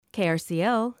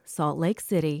KRCL, Salt Lake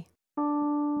City.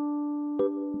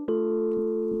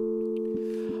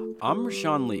 I'm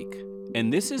Rashawn Leak,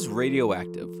 and this is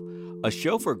Radioactive, a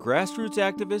show for grassroots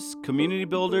activists, community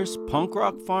builders, punk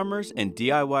rock farmers, and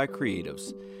DIY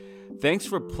creatives. Thanks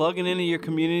for plugging into your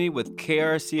community with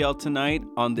KRCL tonight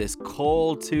on this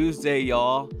cold Tuesday,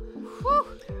 y'all. Whew.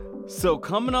 So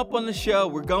coming up on the show,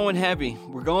 we're going heavy.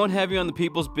 We're going heavy on the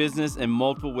people's business in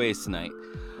multiple ways tonight.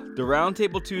 The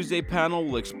Roundtable Tuesday panel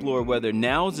will explore whether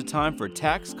now is the time for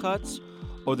tax cuts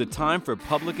or the time for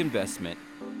public investment,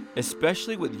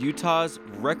 especially with Utah's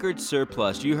record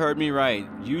surplus. You heard me right.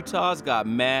 Utah's got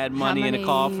mad money in the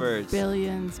coffers.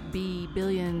 Billions.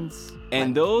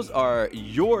 And those are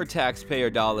your taxpayer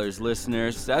dollars,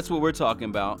 listeners. That's what we're talking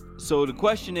about. So the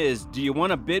question is, do you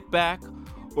want a bit back,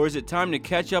 or is it time to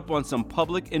catch up on some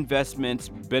public investments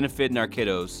benefiting our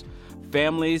kiddos,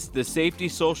 families, the safety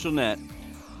social net?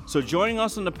 So joining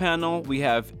us on the panel, we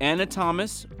have Anna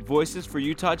Thomas, Voices for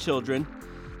Utah Children,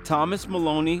 Thomas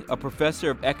Maloney, a professor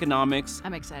of economics.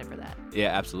 I'm excited for that. Yeah,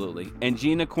 absolutely. And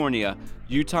Gina Cornea,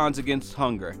 Utahns Against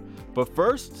Hunger. But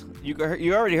first, you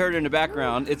already heard her in the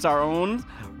background. It's our own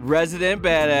resident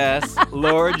badass,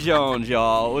 Laura Jones,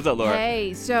 y'all. What's up, Laura?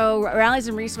 Hey, so Rallies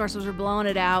and Resources are blowing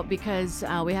it out because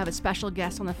we have a special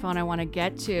guest on the phone I want to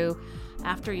get to.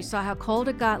 After you saw how cold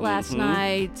it got last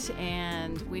night,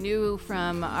 and we knew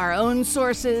from our own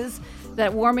sources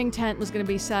that warming tent was going to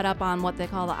be set up on what they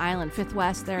call the island, 5th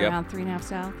West, there around 3.5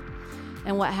 South.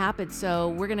 And what happened? So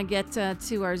we're going to get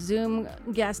to our Zoom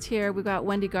guest here. We've got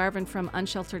Wendy Garvin from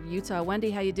Unsheltered Utah.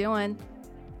 Wendy, how you doing?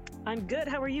 I'm good.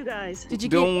 How are you guys? Did you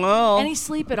Doing get well. any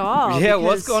sleep at all? Yeah,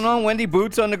 what's going on, Wendy?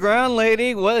 Boots on the ground,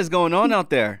 lady. What is going on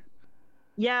out there?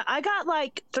 Yeah, I got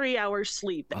like 3 hours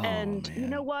sleep, and man. you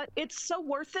know what? It's so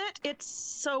worth it. It's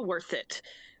so worth it.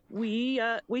 We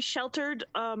sheltered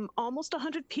almost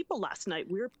 100 people last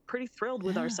night. We were pretty thrilled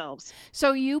with ourselves.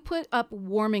 So you put up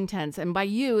warming tents, and by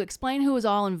you, explain who was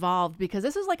all involved, because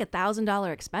this is like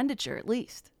 $1,000 expenditure at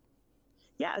least.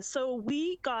 Yeah, so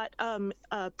we got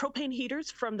propane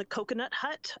heaters from the Coconut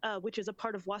Hut, which is a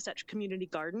part of Wasatch Community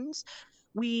Gardens.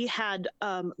 We had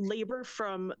labor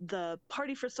from the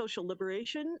Party for Social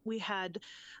Liberation. We had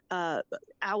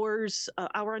our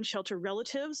unsheltered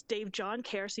relatives, Dave John,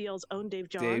 KRCL's own Dave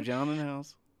John. Dave John in the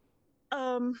house.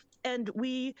 And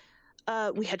we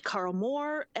had Carl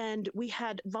Moore, and we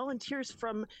had volunteers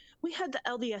we had the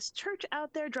LDS Church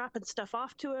out there dropping stuff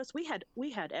off to us. We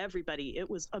had everybody. It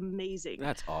was amazing.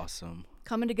 That's awesome.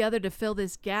 Coming together to fill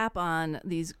this gap on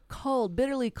these cold,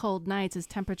 bitterly cold nights as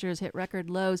temperatures hit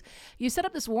record lows. You set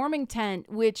up this warming tent,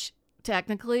 which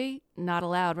technically not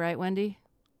allowed, right, Wendy?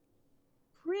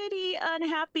 Pretty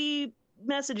unhappy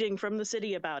messaging from the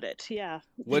city about it. Yeah.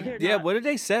 What did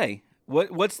they say?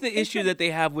 What's the issue that they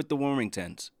have with the warming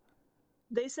tents?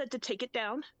 They said to take it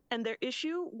down, and their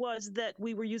issue was that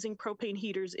we were using propane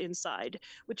heaters inside,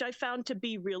 which I found to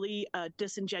be really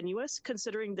disingenuous,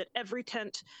 considering that every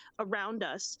tent around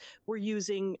us were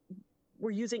using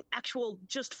actual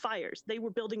just fires. They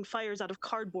were building fires out of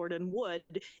cardboard and wood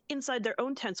inside their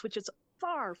own tents, which is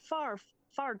far, far,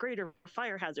 far greater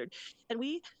fire hazard. And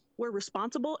we were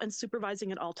responsible and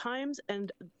supervising at all times,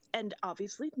 and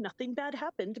obviously nothing bad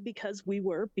happened because we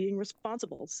were being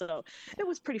responsible. So it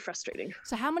was pretty frustrating.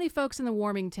 So how many folks in the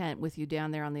warming tent with you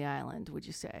down there on the island, would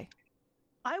you say?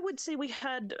 I would say we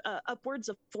had upwards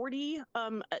of 40,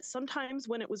 sometimes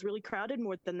when it was really crowded,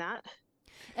 more than that.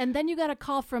 And then you got a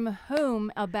call from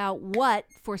whom about what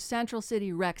for Central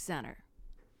City Rec Center?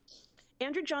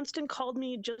 Andrew Johnston called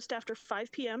me just after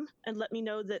 5 p.m. and let me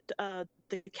know that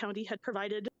the county had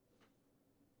provided.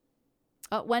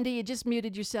 Wendy, you just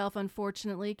muted yourself,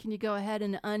 unfortunately. Can you go ahead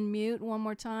and unmute one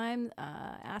more time?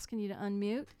 Asking you to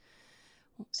unmute.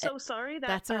 So sorry.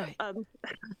 That's all right.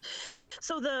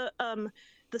 So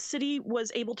the city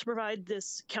was able to provide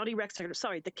this county rec center.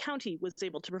 Sorry, the county was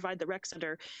able to provide the rec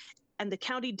center. And the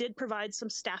county did provide some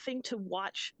staffing to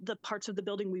watch the parts of the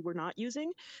building we were not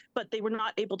using, but they were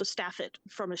not able to staff it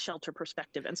from a shelter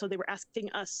perspective. And so they were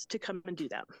asking us to come and do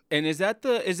that. And is that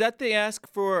the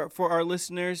ask for our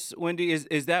listeners, Wendy?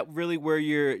 Is that really where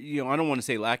you're, I don't want to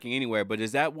say lacking anywhere, but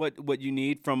is that what you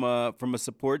need from a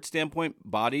support standpoint,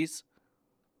 bodies?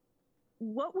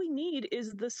 What we need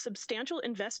is the substantial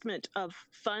investment of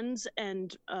funds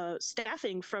and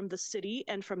staffing from the city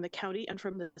and from the county and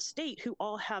from the state, who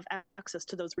all have access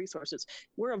to those resources.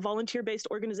 We're a volunteer-based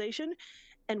organization,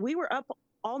 and we were up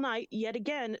all night, yet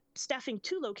again, staffing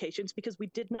 2 locations because we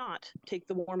did not take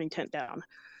the warming tent down.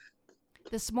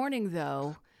 This morning,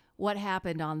 though, what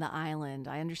happened on the island?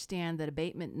 I understand that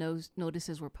abatement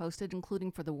notices were posted,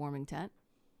 including for the warming tent.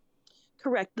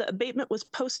 Correct. The abatement was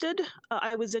posted.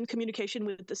 I was in communication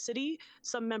with the city.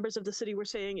 Some members of the city were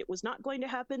saying it was not going to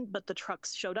happen, but the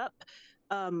trucks showed up.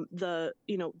 The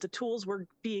tools were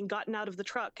being gotten out of the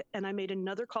truck, and I made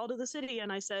another call to the city,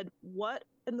 and I said, "What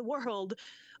in the world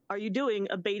are you doing,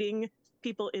 abating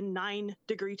people in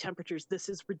 9-degree temperatures? This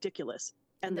is ridiculous."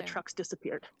 And the trucks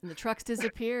disappeared. And the trucks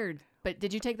disappeared. But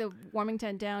did you take the warming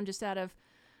tent down just out of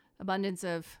abundance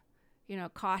of,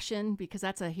 caution? Because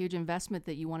that's a huge investment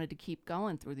that you wanted to keep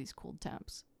going through these cold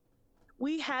temps.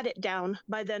 We had it down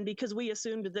by then because we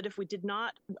assumed that if we did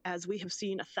not, as we have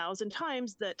seen 1,000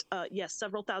 times, that yes,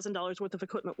 several $1,000s worth of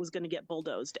equipment was going to get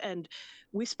bulldozed. And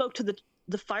we spoke to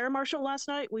the fire marshal last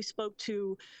night. We spoke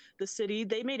to the city.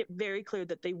 They made it very clear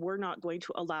that they were not going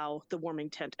to allow the warming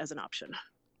tent as an option.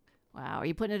 Wow. Are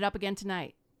you putting it up again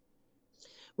tonight?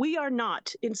 We are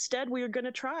not. Instead, we are going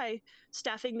to try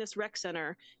staffing this rec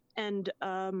center. And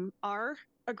our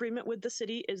agreement with the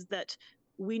city is that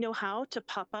we know how to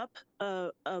pop up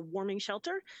a warming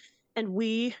shelter, and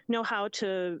we know how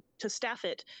to staff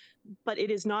it, but it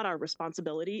is not our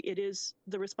responsibility. It is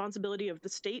the responsibility of the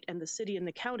state and the city and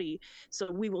the county.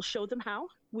 So we will show them how.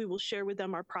 We will share with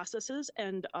them our processes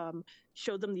and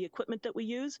show them the equipment that we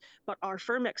use. But our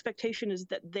firm expectation is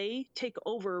that they take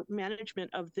over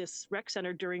management of this rec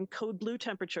center during code blue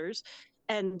temperatures.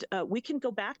 And we can go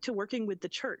back to working with the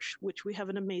church, which we have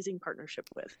an amazing partnership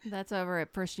with. That's over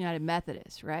at First United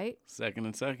Methodist, right? Second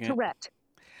and second. Correct.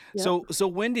 Yep. So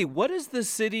Wendy, what is the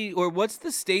city or what's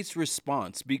the state's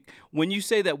response when you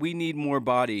say that we need more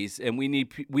bodies and we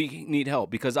need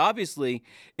help? Because obviously,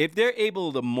 if they're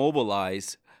able to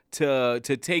mobilize to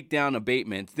take down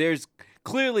abatements,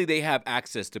 clearly they have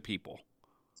access to people.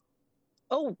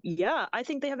 Oh, yeah. I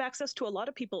think they have access to a lot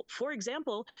of people. For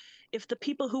example, if the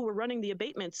people who were running the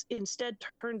abatements instead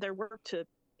turned their work to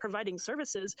providing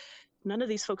services, none of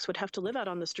these folks would have to live out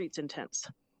on the streets in tents.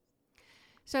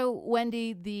 So,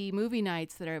 Wendy, the movie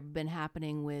nights that have been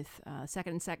happening with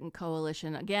Second and Second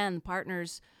Coalition, again,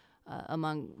 partners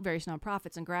among various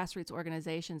nonprofits and grassroots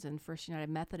organizations and First United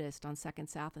Methodist on 2nd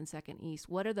South and 2nd East.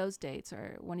 What are those dates,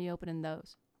 or when are you opening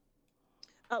those?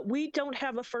 We don't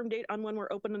have a firm date on when we're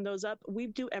opening those up. We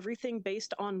do everything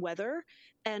based on weather.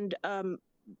 And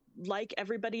like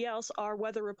everybody else, our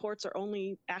weather reports are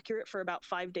only accurate for about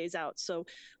 5 days out. So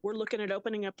we're looking at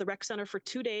opening up the rec center for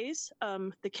 2 days.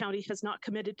 The county has not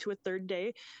committed to a third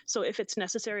day. So if it's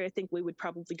necessary, I think we would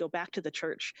probably go back to the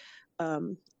church.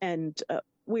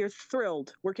 We are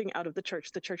thrilled working out of the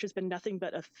church. The church has been nothing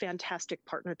but a fantastic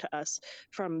partner to us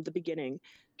from the beginning.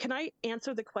 Can I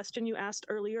answer the question you asked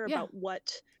earlier about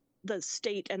what the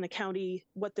state and the county,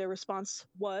 what their response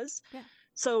was? Yeah.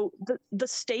 So the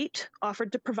state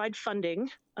offered to provide funding,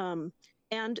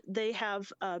 and they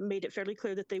have made it fairly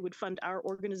clear that they would fund our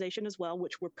organization as well,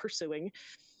 which we're pursuing.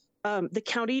 The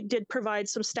county did provide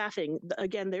some staffing.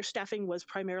 Again, their staffing was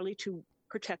primarily to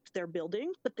protect their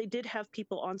building, but they did have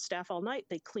people on staff all night.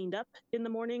 They cleaned up in the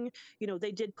morning.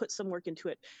 They did put some work into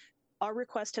it. Our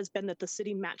request has been that the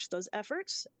city match those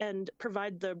efforts and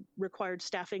provide the required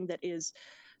staffing that is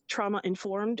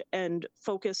trauma-informed and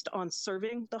focused on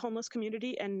serving the homeless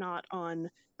community and not on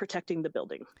protecting the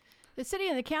building. The city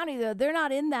and the county, though, they're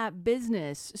not in that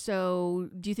business. So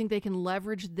do you think they can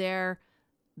leverage their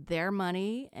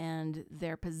money and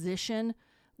their position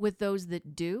with those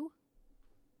that do?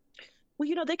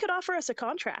 Well, they could offer us a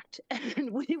contract, and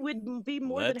we would be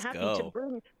more than happy to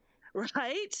bring,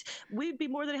 right? We'd be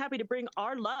more than happy to bring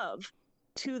our love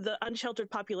to the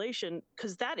unsheltered population,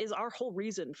 because that is our whole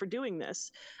reason for doing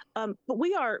this. But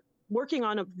we are working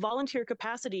on a volunteer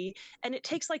capacity, and it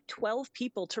takes like 12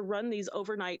 people to run these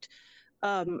overnight,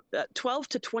 12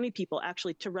 to 20 people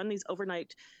actually to run these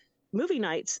overnight movie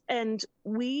nights. And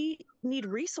we need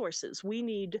resources. We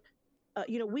need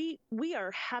we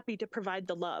are happy to provide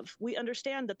the love. We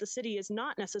understand that the city is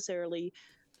not necessarily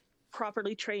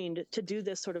properly trained to do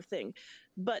this sort of thing,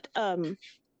 but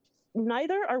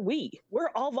neither are we. We're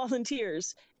all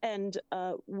volunteers, and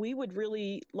we would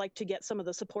really like to get some of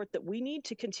the support that we need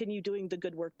to continue doing the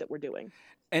good work that we're doing.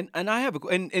 And I have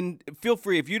and feel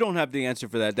free if you don't have the answer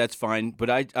for that, that's fine. But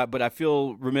I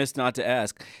feel remiss not to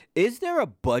ask: is there a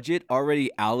budget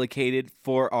already allocated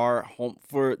for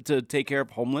to take care of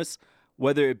homeless?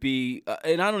 Whether it be,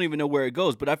 and I don't even know where it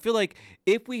goes, but I feel like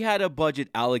if we had a budget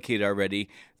allocated already,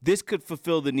 this could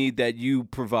fulfill the need that you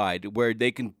provide, where they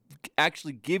can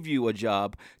actually give you a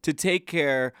job to take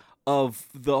care of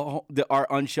our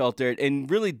unsheltered and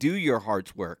really do your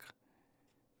heart's work.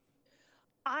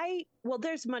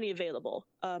 There's money available.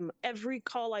 Every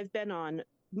call I've been on,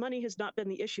 money has not been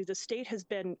the issue. The state has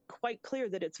been quite clear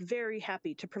that it's very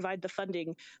happy to provide the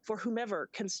funding for whomever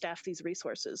can staff these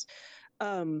resources.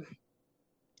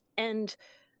 And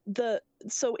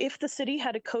so if the city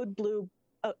had a Code Blue,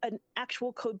 an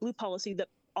actual Code Blue policy that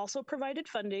also provided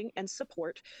funding and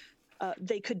support,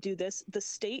 they could do this. The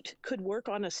state could work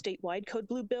on a statewide Code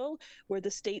Blue bill where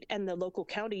the state and the local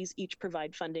counties each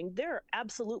provide funding. There are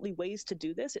absolutely ways to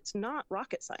do this. It's not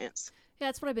rocket science. Yeah,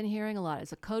 that's what I've been hearing a lot.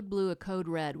 Is a Code Blue, a Code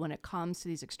Red when it comes to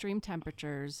these extreme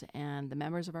temperatures and the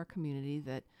members of our community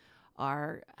that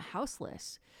are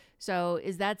houseless. So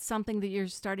is that something that you're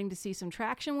starting to see some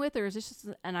traction with, or is this just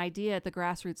an idea at the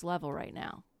grassroots level right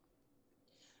now?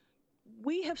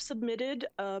 We have submitted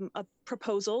a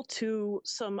proposal to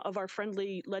some of our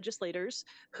friendly legislators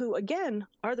who, again,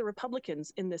 are the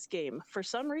Republicans in this game. For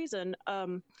some reason,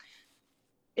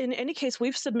 in any case,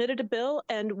 we've submitted a bill,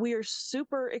 and we are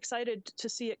super excited to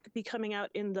see it be coming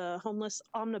out in the homeless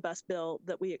omnibus bill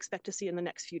that we expect to see in the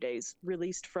next few days,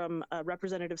 released from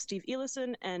Representative Steve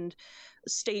Elison and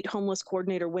State Homeless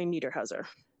Coordinator Wayne Niederhauser.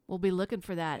 We'll be looking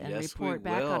for that and report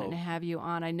back on it and have you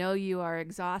on. I know you are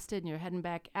exhausted and you're heading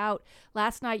back out.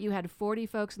 Last night you had 40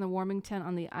 folks in the warming tent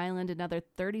on the island, another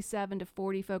 37 to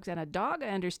 40 folks and a dog, I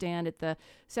understand, at the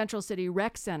Central City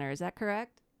Rec Center. Is that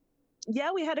correct?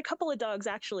 Yeah, we had a couple of dogs,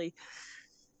 actually.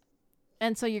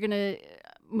 And so you're going to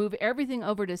move everything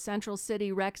over to Central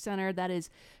City Rec Center. That is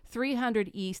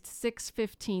 300 East,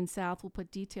 615 South. We'll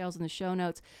put details in the show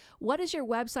notes. What is your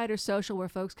website or social where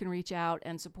folks can reach out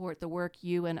and support the work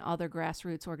you and other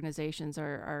grassroots organizations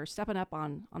are stepping up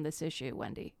on this issue,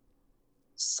 Wendy?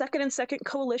 Second and Second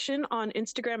Coalition on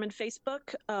Instagram and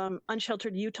Facebook,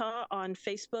 Unsheltered Utah on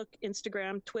Facebook,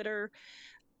 Instagram, Twitter.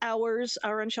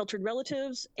 Our Unsheltered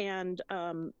Relatives, and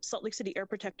Salt Lake City Air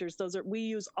Protectors. We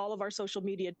use all of our social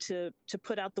media to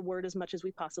put out the word as much as we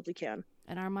possibly can.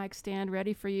 And our mics stand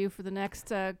ready for you for the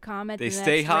next comment. They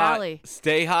stay hot. Rally.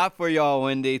 Stay hot for y'all,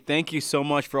 Wendy. Thank you so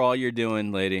much for all you're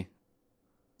doing, lady.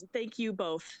 Thank you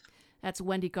both. That's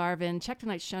Wendy Garvin. Check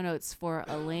tonight's show notes for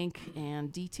a link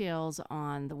and details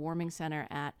on the warming center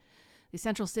at the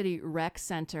Central City Rec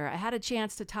Center. I had a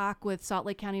chance to talk with Salt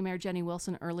Lake County Mayor Jenny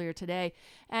Wilson earlier today.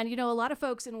 And, you know, a lot of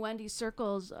folks in Wendy's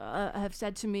circles have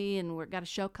said to me, and we've got a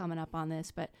show coming up on this,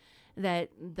 but that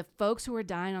the folks who are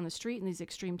dying on the street in these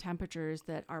extreme temperatures,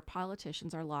 that our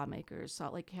politicians, our lawmakers,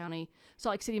 Salt Lake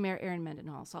City Mayor Aaron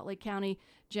Mendenhall, Salt Lake County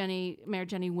Mayor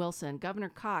Jenny Wilson, Governor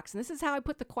Cox. And this is how I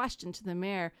put the question to the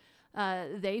mayor.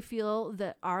 They feel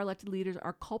that our elected leaders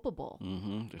are culpable.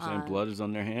 They're saying blood is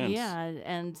on their hands. Yeah,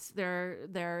 and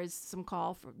there is some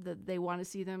call for that they want to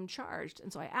see them charged.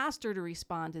 And so I asked her to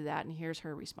respond to that, and here's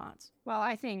her response. Well,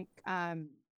 I think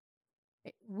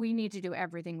we need to do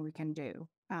everything we can do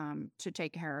to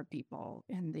take care of people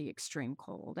in the extreme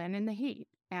cold and in the heat.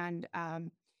 And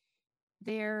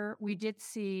we did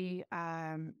see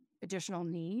additional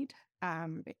need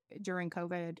during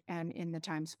COVID and in the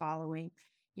times following.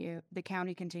 The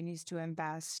county continues to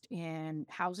invest in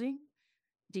housing,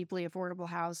 deeply affordable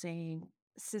housing,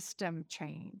 system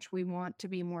change. We want to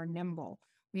be more nimble.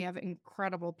 We have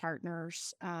incredible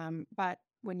partners, but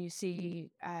when you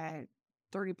see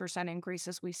 30%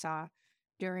 increases we saw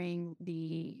during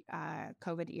the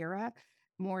COVID era,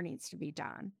 more needs to be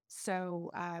done.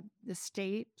 So the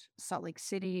state, Salt Lake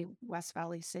City, West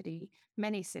Valley City,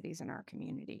 many cities in our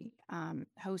community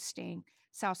hosting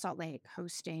South Salt Lake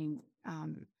hosting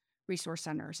resource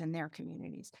centers in their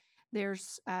communities.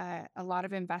 There's a lot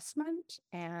of investment,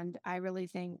 and I really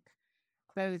think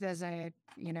both as a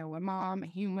mom, a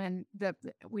human, that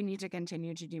we need to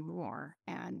continue to do more.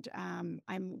 And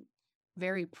I'm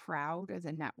very proud of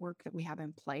the network that we have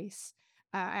in place.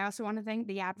 I also want to thank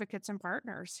the advocates and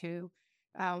partners who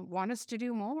want us to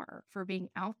do more, for being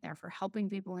out there, for helping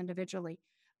people individually.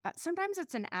 Sometimes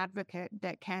it's an advocate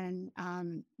that can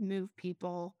move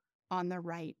people on the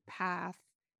right path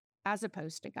as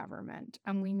opposed to government.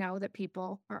 And we know that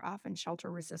people are often shelter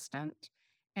resistant,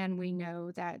 and we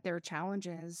know that there are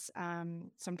challenges.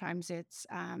 Sometimes it's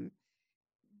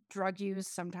drug use,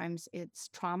 sometimes it's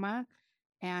trauma,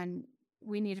 and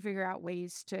we need to figure out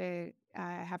ways to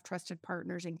have trusted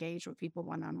partners engage with people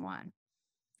one-on-one.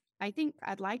 I think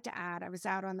I'd like to add, I was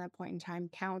out on that point in time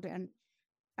count, and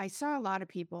I saw a lot of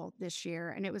people this year,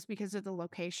 and it was because of the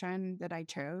location that I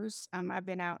chose. I've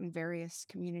been out in various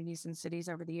communities and cities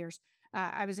over the years.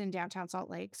 I was in downtown Salt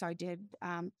Lake, so I did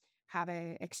have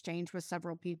an exchange with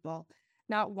several people.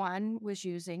 Not one was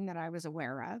using that I was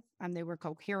aware of. They were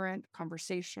coherent,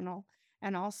 conversational,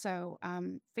 and also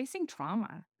facing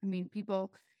trauma. I mean,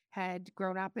 people had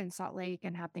grown up in Salt Lake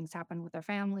and had things happen with their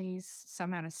families,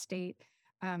 some out of state.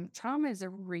 Trauma is a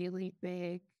really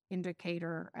big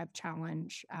indicator of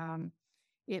challenge.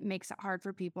 It makes it hard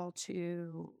for people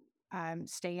to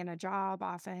stay in a job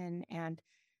often, and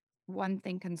one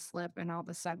thing can slip, and all of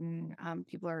a sudden,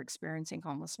 people are experiencing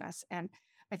homelessness. And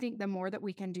I think the more that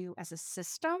we can do as a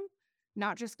system,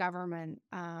 not just government,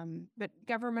 but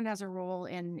government has a role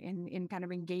in kind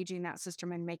of engaging that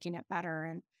system and making it better.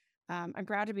 And I'm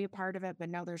glad to be a part of it, but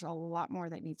no, there's a lot more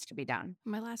that needs to be done.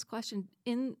 My last question,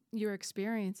 in your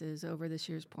experiences over this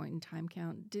year's point in time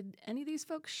count, did any of these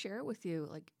folks share with you,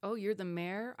 like, oh, you're the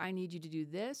mayor, I need you to do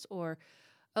this, or,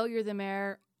 oh, you're the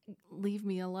mayor, leave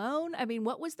me alone? I mean,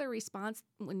 what was their response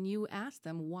when you asked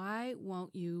them, why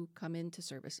won't you come into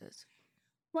services?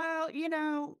 Well,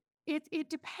 it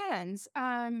depends.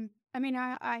 I mean,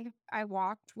 I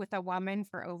walked with a woman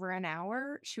for over an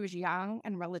hour. She was young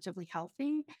and relatively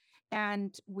healthy.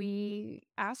 And we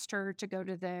asked her to go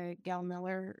to the Gail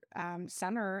Miller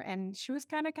Center, and she was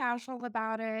kind of casual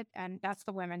about it. And that's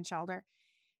the women's shelter.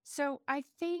 So I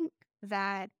think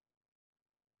that,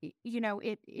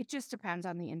 it just depends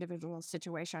on the individual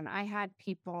situation. I had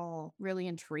people really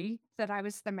intrigued that I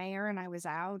was the mayor and I was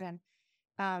out.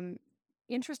 And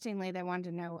interestingly, they wanted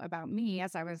to know about me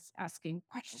as I was asking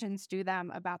questions to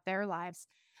them about their lives.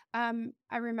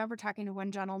 I remember talking to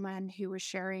one gentleman who was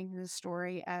sharing the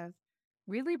story of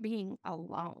really being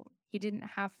alone. He didn't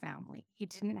have family. He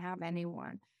didn't have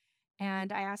anyone.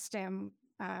 And I asked him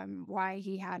why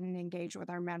he hadn't engaged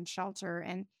with our men's shelter,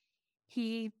 and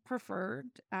he preferred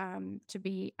to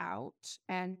be out.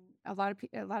 And a lot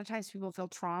of times people feel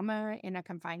trauma in a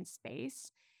confined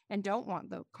space and don't want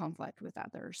the conflict with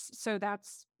others. So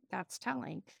that's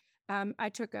telling. I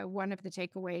took one of the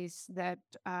takeaways that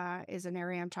is an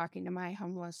area I'm talking to my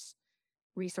homeless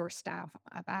resource staff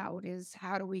about, is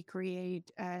how do we create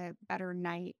a better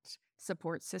night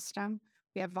support system?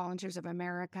 We have Volunteers of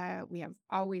America. We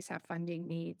always have funding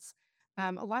needs.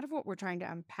 A lot of what we're trying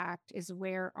to unpack is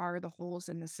where are the holes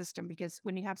in the system, because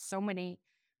when you have so many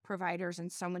providers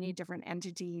and so many different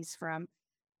entities from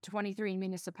 23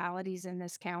 municipalities in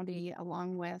this county,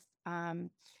 along with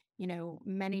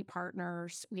many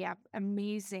partners. We have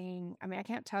amazing, I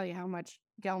can't tell you how much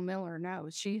Gail Miller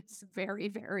knows. She's very,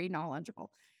 very knowledgeable.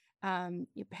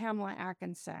 Pamela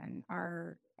Atkinson,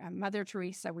 our Mother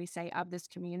Teresa, we say, of this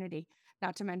community,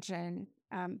 not to mention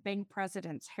bank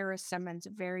presidents, Harris Simmons,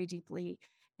 very deeply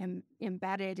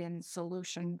embedded in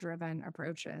solution-driven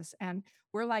approaches. And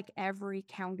we're like every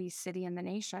county, city in the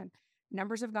nation.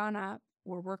 Numbers have gone up.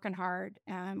 We're working hard,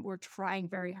 and we're trying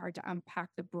very hard to unpack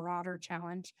the broader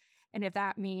challenge. And if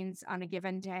that means on a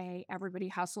given day, everybody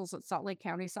hustles at Salt Lake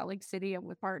County, Salt Lake City, and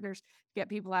with partners, to get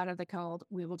people out of the cold,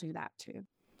 we will do that too.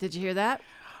 Did you hear that?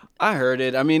 I heard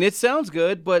it. I mean, it sounds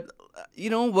good, but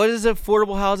what does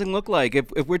affordable housing look like?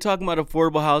 If we're talking about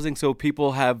affordable housing so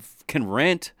people can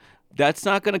rent, that's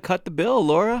not going to cut the bill,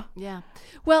 Laura. Yeah.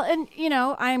 Well, and,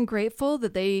 I am grateful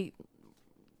that they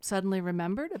suddenly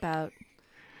remembered about...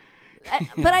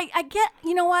 but I get,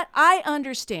 what? I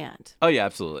understand. Oh, yeah,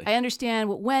 absolutely. I understand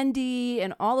what Wendy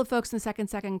and all the folks in the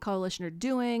Second Coalition are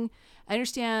doing. I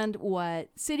understand what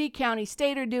city, county,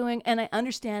 state are doing. And I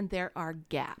understand there are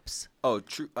gaps. Oh,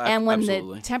 true. And when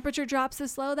absolutely. the temperature drops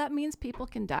this low, that means people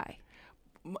can die.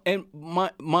 And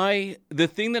the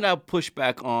thing that I'll push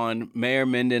back on Mayor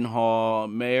Mendenhall,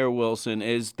 Mayor Wilson,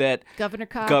 is that Governor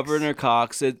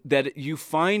Cox, that you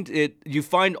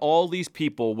find all these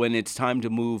people when it's time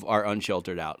to move are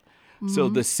unsheltered out. Mm-hmm. So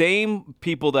the same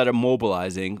people that are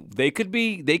mobilizing, they could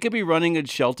be running a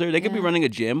shelter, they could be running a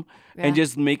gym, and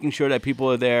just making sure that people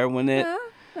are there when it.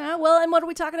 Well, and what are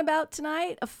we talking about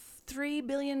tonight? A $3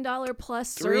 billion plus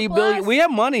surplus? $3 billion. We have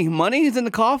money. Money is in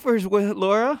the coffers,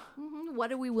 Laura. Mm-hmm.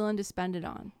 What are we willing to spend it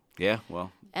on? Yeah,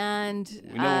 well. And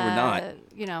we know we're not.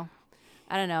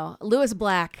 I don't know. Lewis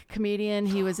Black, comedian,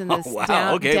 he was in this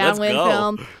Downwind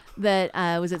film that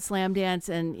was at Slam Dance,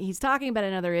 and he's talking about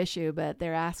another issue, but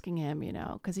they're asking him,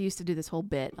 because he used to do this whole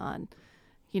bit on,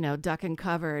 duck and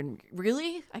cover, and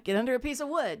really? I get under a piece of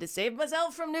wood to save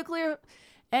myself from nuclear.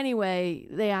 Anyway,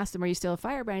 they asked him, are you still a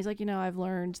firebrand? He's like, I've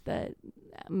learned that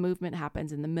movement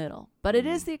happens in the middle, but it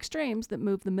is the extremes that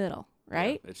move the middle,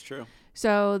 right? Yeah, it's true.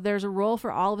 So there's a role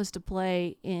for all of us to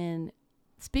play in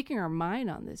speaking our mind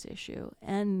on this issue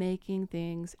and making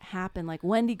things happen, like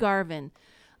Wendy Garvin,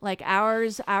 like our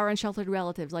unsheltered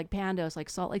relatives, like Pandos, like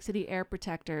Salt Lake City Air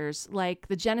Protectors, like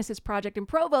the Genesis Project in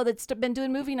Provo that's been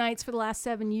doing movie nights for the last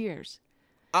 7 years.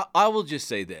 I will just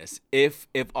say this. If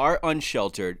our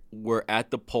unsheltered were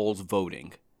at the polls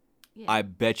voting, I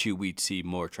bet you we'd see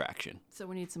more traction. So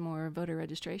we need some more voter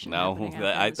registration. No, happening out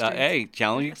there in the streets. hey,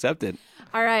 challenge accepted.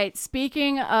 All right.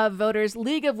 Speaking of voters,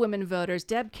 League of Women Voters,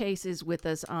 Deb Case is with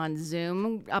us on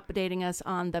Zoom, updating us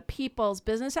on the people's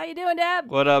business. How you doing, Deb?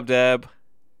 What up, Deb?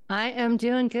 I am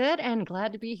doing good and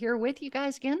glad to be here with you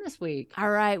guys again this week. All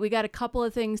right. We got a couple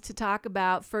of things to talk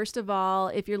about. First of all,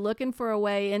 if you're looking for a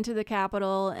way into the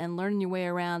Capitol and learning your way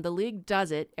around, the League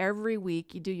does it every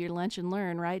week. You do your lunch and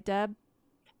learn, right, Deb?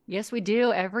 Yes, we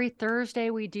do. Every Thursday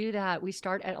we do that. We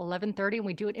start at 11:30 and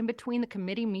we do it in between the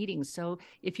committee meetings. So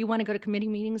if you want to go to committee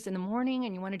meetings in the morning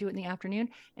and you want to do it in the afternoon,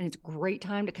 and it's a great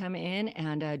time to come in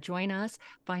and join us,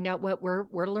 find out what we're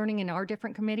learning in our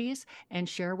different committees and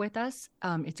share with us.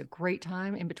 It's a great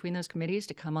time in between those committees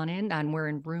to come on in. And we're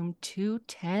in room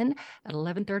 210 at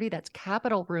 11:30. That's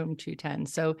Capitol room 210.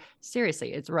 So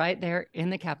seriously, it's right there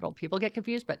in the Capitol. People get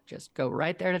confused, but just go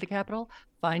right there to the Capitol.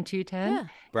 Find 210. Yeah.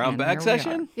 Brown bag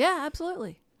session? Yeah,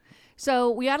 absolutely.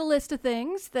 So we got a list of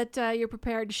things that you're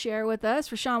prepared to share with us.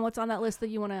 Rashawn, what's on that list that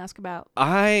you want to ask about?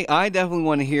 I definitely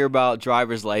want to hear about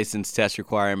driver's license test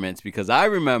requirements because I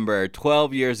remember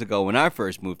 12 years ago when I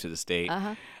first moved to the state.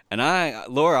 Uh-huh. And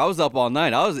Laura, I was up all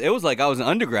night. It was like I was an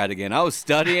undergrad again. I was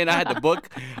studying. I had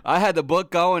the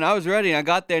book going. I was ready. And I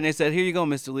got there and they said, "Here you go,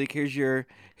 Mr. Leak. Here's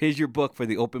your book for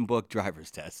the open book driver's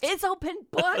test." It's open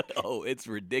book. Oh, it's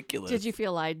ridiculous. Did you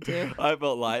feel lied to? I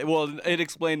felt like, well, it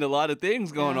explained a lot of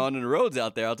things going on in the roads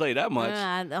out there. I'll tell you that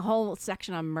much. The whole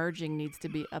section on merging needs to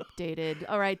be updated.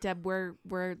 All right, Deb, we're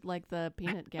like the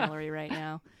peanut gallery right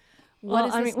now.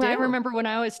 What does this do? I remember when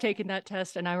I was taking that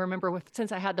test, and I remember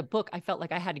since I had the book, I felt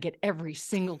like I had to get every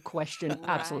single question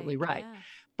absolutely right. Yeah.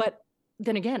 But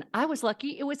then again, I was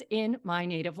lucky it was in my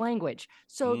native language.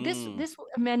 So this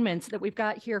amendments that we've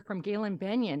got here from Galen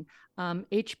Benyon,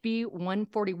 HB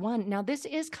 141. Now this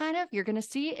is you're going to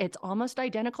see it's almost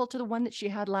identical to the one that she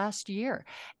had last year.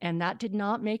 And that did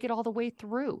not make it all the way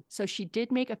through. So she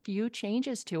did make a few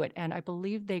changes to it. And I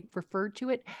believe they referred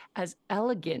to it as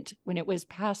elegant when it was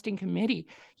passed in committee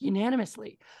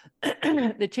unanimously,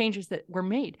 the changes that were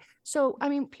made. So, I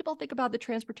mean, people think about the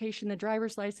transportation, the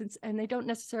driver's license, and they don't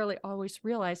necessarily always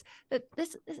realize that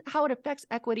this is how it affects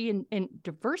equity and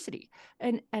diversity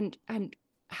and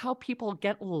how people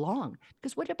get along.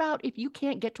 Because what about if you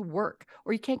can't get to work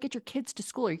or you can't get your kids to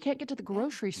school or you can't get to the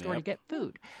grocery store to get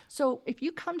food? So if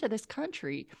you come to this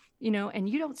country, and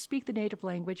you don't speak the native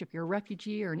language, if you're a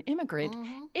refugee or an immigrant,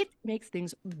 it makes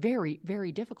things very,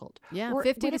 very difficult. Yeah, Or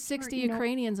 50 what to if you're, 60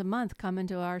 Ukrainians a month come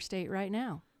into our state right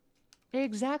now.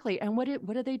 Exactly. And what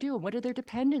do they do? What do their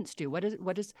dependents do? What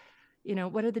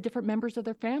are the different members of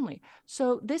their family?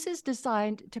 So this is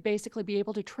designed to basically be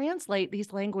able to translate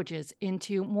these languages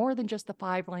into more than just the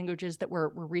 5 languages that we're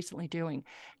recently doing,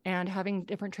 and having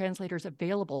different translators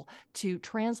available to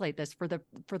translate this for the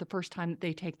first time that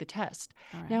they take the test.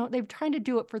 All right. Now, they're trying to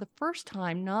do it for the first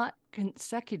time, not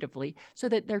consecutively, so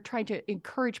that they're trying to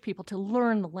encourage people to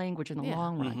learn the language in the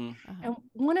long run. And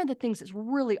one of the things that's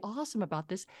really awesome about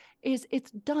this is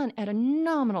it's done at a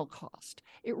nominal cost.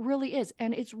 It really is.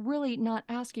 And it's really not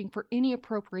asking for any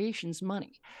appropriations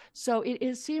money. So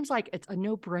it seems like it's a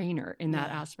no-brainer in that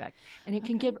aspect. And it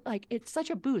can give, it's such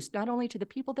a boost, not only to the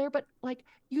people there, but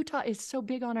Utah is so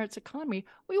big on its economy.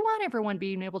 We want everyone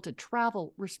being able to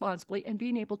travel responsibly and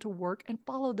being able to work and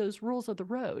follow those rules of the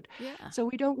road. Yeah. So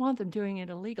we don't want them doing it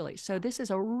illegally. So this is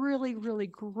a really, really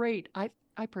great, I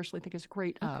personally think it's a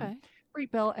great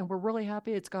bill, and we're really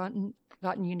happy it's gotten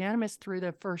unanimous through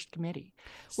the first committee.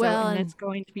 So, and it's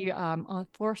going to be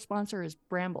floor sponsor is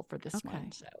Bramble for this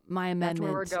one. So my amendment, that's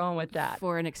where we're going with that,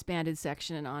 for an expanded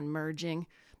section on merging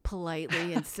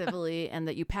politely and civilly, and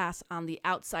that you pass on the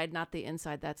outside, not the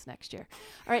inside. That's next year.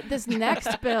 All right, this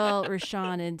next bill,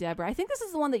 Rashawn and Deborah, I think this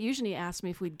is the one that usually asked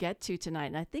me if we'd get to tonight,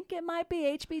 and I think it might be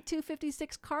HB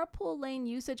 256, carpool lane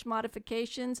usage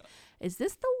modifications. Is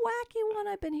this the wacky one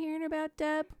I've been hearing about,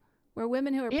 Deb? Where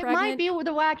women who are pregnant... It might be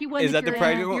the wacky one. Is that the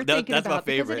pregnant one? You're thinking That's about,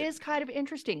 my favorite. because it is kind of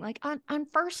interesting. Like on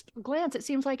first glance, it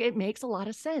seems like it makes a lot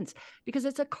of sense because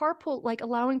it's a carpool,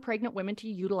 allowing pregnant women to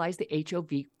utilize the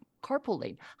HOV carpool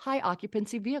lane, high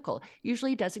occupancy vehicle,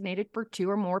 usually designated for 2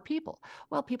 or more people.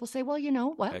 Well, people say, well, you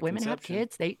know what? Women have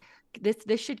kids.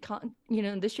 This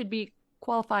should be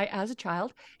qualify as a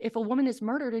child. If a woman is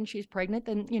murdered and she's pregnant,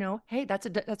 then, hey,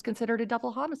 that's considered a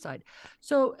double homicide.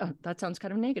 So that sounds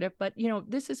kind of negative, but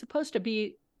this is supposed to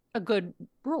be a good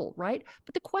rule, right?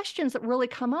 But the questions that really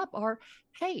come up are,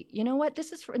 hey, you know what?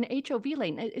 This is for an HOV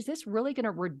lane. Is this really going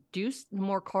to reduce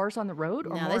more cars on the road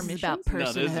or more this emissions? is about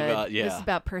personhood. No, this is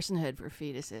about personhood for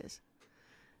fetuses.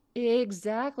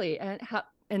 Exactly. And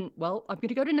well, I'm going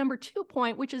to go to number 2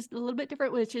 point, which is a little bit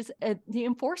different, which is the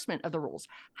enforcement of the rules.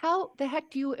 How the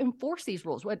heck do you enforce these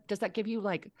rules? What does that give you,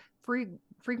 like free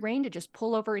reign to just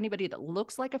pull over anybody that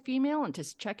looks like a female and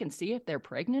just check and see if they're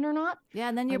pregnant or not? Yeah,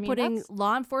 and then you're putting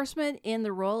law enforcement in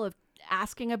the role of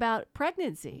asking about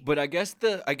pregnancy. But I guess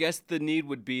the need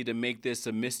would be to make this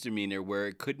a misdemeanor where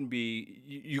it couldn't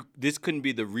be this couldn't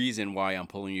be the reason why I'm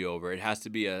pulling you over. It has to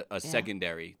be a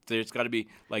secondary. There's got to be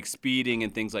like speeding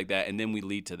and things like that, and then we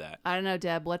lead to that. I don't know,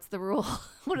 Deb. What's the rule?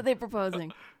 What are they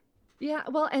proposing? Yeah,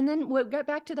 well, and then we'll get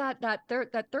back to that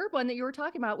third one that you were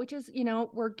talking about, which is,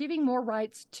 we're giving more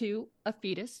rights to a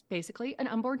fetus, basically an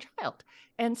unborn child.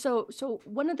 And so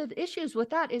one of the issues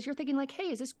with that is you're thinking like, hey,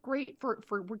 is this great for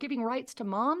we're giving rights to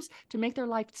moms to make their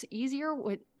lives easier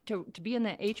to be in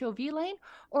the HOV lane?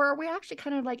 Or are we actually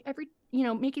kind of like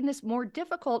making this more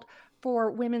difficult for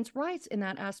women's rights in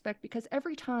that aspect? Because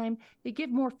every time they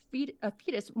give a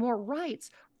fetus more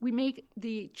rights, we make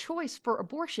the choice for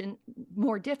abortion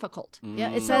more difficult. Yeah,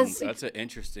 it says that's an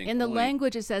interesting in the point.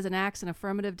 language. It says enacts an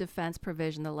affirmative defense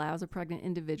provision that allows a pregnant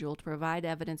individual to provide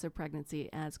evidence of pregnancy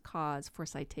as cause for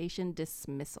citation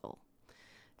dismissal.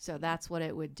 So that's what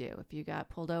it would do if you got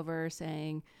pulled over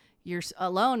saying you're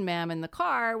alone, ma'am, in the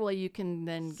car. Well, you can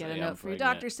then get a note from your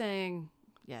doctor saying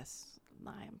yes.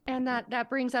 And that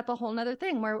brings up a whole nother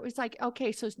thing where it's like,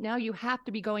 okay, so now you have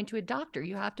to be going to a doctor.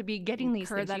 You have to be getting these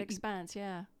things. Incur that expense,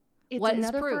 yeah. It's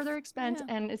another further expense,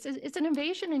 and it's an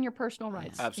invasion in your personal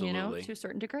rights, absolutely, to a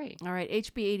certain degree. All right,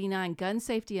 HB 89, gun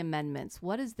safety amendments.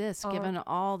 What is this, given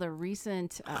all the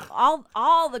recent,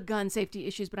 all the gun safety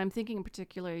issues, but I'm thinking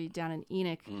particularly down in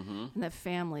Enoch and that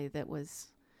family that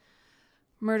was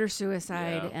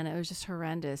murder-suicide, and it was just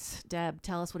horrendous. Deb,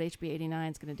 tell us what HB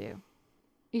 89 is going to do.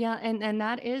 Yeah, and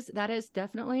that is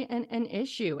definitely an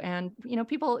issue. And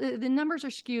people, the numbers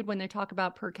are skewed when they talk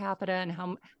about per capita and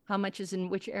how much is in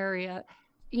which area.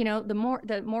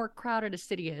 The more crowded a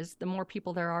city is, the more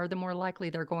people there are, the more likely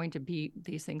they're going to be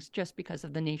these things just because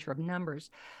of the nature of numbers.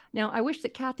 Now, I wish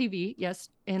that Kathy V, yes,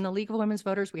 in the League of Women's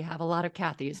Voters, we have a lot of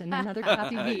Kathys, and another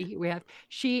Kathy V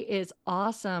she is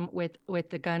awesome with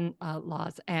the gun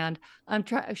laws. And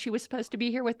she was supposed to be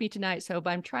here with me tonight, but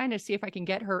I'm trying to see if I can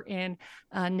get her in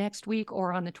next week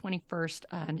or on the 21st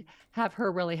and have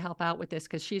her really help out with this,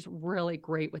 because she's really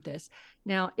great with this.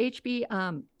 Now,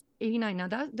 HB 89. Now,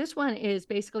 this one is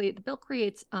basically, the bill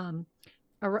creates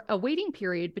a waiting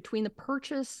period between the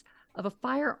purchase of a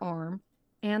firearm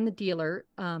and the dealer,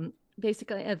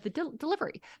 basically at the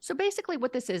delivery. So basically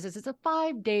what this is it's a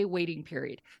 5-day waiting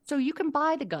period. So you can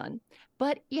buy the gun,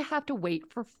 but you have to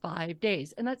wait for 5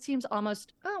 days. And that seems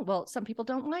almost, some people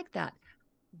don't like that.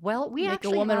 Well, we make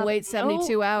a woman wait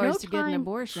 72 hours to get an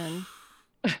abortion.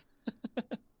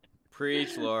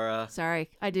 Preach, Laura. Sorry,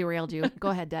 I derailed you. Go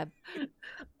ahead, Deb.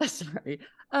 Sorry.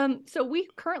 So we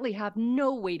currently have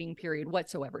no waiting period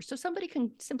whatsoever. So somebody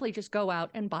can simply just go out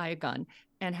and buy a gun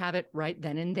and have it right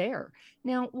then and there.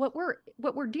 Now, what we're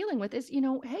dealing with is,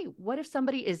 hey, what if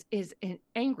somebody is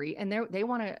angry and they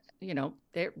want to,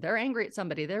 they're angry at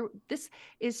somebody. This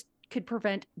could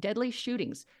prevent deadly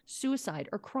shootings, suicide,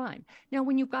 or crime. Now,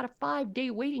 when you've got a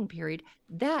 5-day waiting period,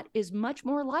 that is much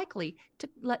more likely to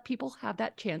let people have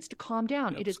that chance to calm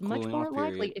down. It is much more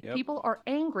likely if people are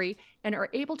angry and are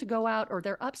able to go out, or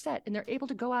they're upset and they're able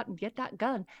to go out and get that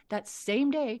gun that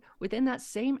same day, within that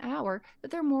same hour,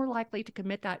 that they're more likely to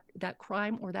commit that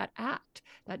crime or that act,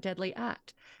 that deadly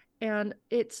act. And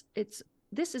this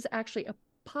is actually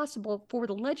possible for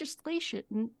the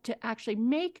legislation to actually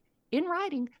make in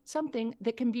writing something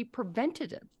that can be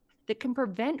preventative, that can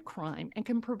prevent crime and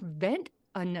can prevent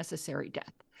unnecessary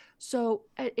death. So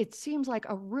it seems like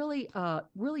a really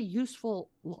useful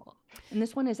law. And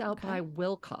this one is out by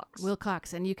Wilcox.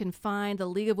 Wilcox. And you can find the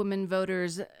League of Women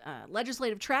Voters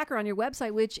legislative tracker on your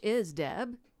website, which is,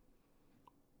 Deb?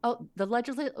 Oh,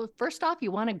 first off,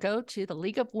 you want to go to the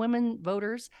League of Women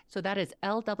Voters. So that is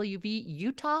lwvutah.org.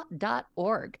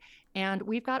 And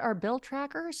we've got our bill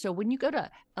tracker. So when you go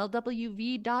to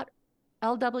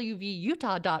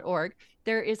lwvutah.org,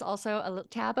 there is also a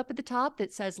tab up at the top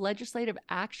that says Legislative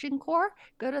Action Corps.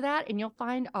 Go to that and you'll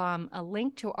find a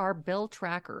link to our bill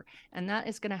tracker. And that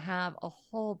is going to have a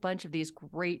whole bunch of these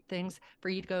great things for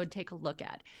you to go and take a look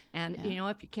at. And,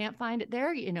 if you can't find it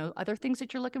there, other things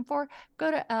that you're looking for,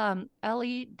 go to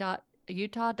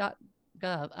le.utah.gov.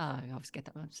 I always get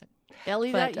that one.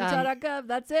 le.utah.gov.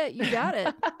 That's it. You got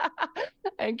it.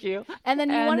 Thank you. And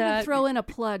then you wanted to throw in a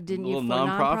plug, didn't you? A little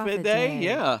nonprofit day?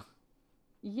 Yeah.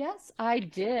 Yes, I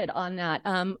did on that.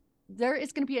 There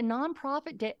is going to be a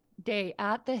nonprofit day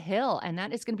at the Hill, and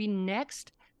that is going to be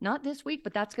not this week,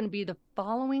 but that's going to be the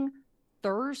following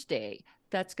Thursday.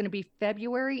 That's going to be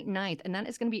February 9th, and that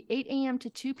is going to be 8 a.m. to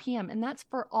 2 p.m. And that's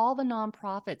for all the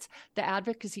nonprofits, the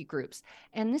advocacy groups.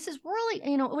 And this is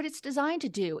really, what it's designed to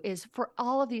do is for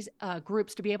all of these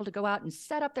groups to be able to go out and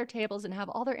set up their tables and have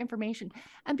all their information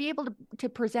and be able to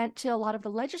present to a lot of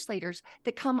the legislators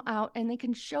that come out, and they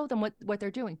can show them what they're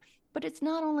doing. But it's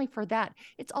not only for that,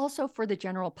 it's also for the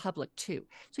general public too.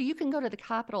 So you can go to the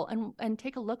Capitol and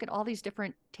take a look at all these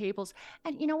different tables.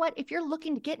 And you know what? If you're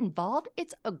looking to get involved,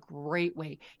 it's a great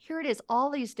way. Here it is, all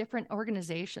these different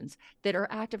organizations that are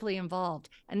actively involved,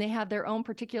 and they have their own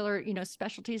particular,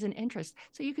 specialties and interests.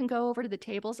 So you can go over to the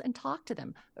tables and talk to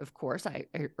them. Of course, I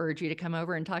urge you to come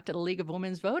over and talk to the League of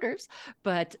Women's Voters,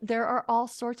 but there are all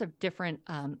sorts of different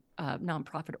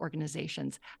nonprofit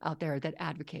organizations out there that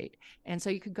advocate. And so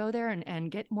you could go there and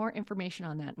get more information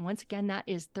on that. And once again, that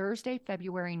is Thursday,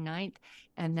 February 9th,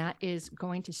 and that is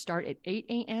going to start at 8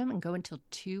 a.m. and go until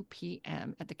 2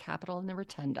 p.m. at the Capitol in the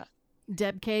Rotunda.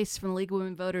 Deb Case from the League of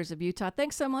Women Voters of Utah.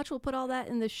 Thanks so much. We'll put all that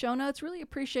in the show notes. Really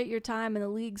appreciate your time and the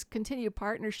League's continued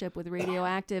partnership with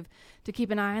Radioactive to keep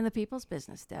an eye on the people's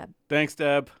business, Deb. Thanks,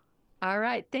 Deb. All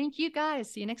right. Thank you, guys.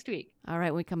 See you next week. All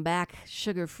right. When we come back,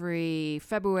 sugar-free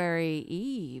February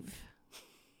Eve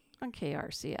on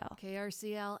KRCL.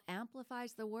 KRCL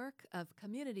amplifies the work of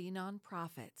community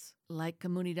nonprofits like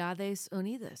Comunidades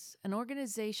Unidas, an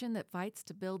organization that fights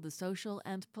to build the social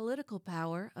and political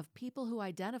power of people who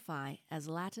identify as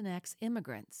Latinx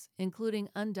immigrants, including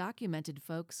undocumented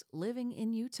folks living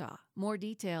in Utah. More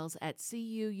details at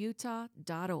cuutah.org.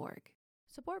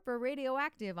 Support for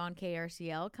Radioactive on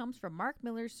KRCL comes from Mark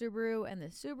Miller Subaru and the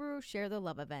Subaru Share the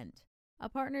Love event, a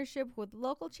partnership with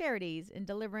local charities in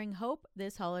delivering hope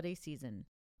this holiday season.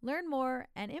 Learn more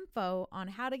and info on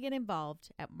how to get involved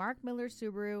at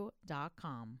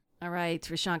markmillersubaru.com. All right,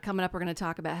 Rashawn, coming up, we're going to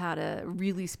talk about how to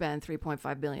really spend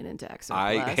 $3.5 billion in tax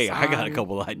surplus. I got a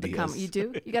couple ideas. You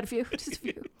do? You got a few? Just a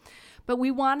few. But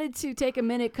we wanted to take a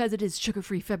minute because it is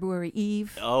sugar-free February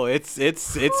Eve. Oh, it's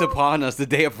upon us. The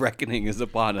day of reckoning is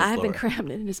upon us. I've been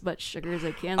cramming in as much sugar as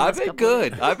I can. I've been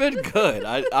good.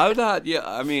 I'm not. Yeah,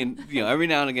 I mean, every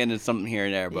now and again there's something here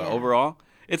and there, but overall,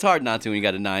 it's hard not to when you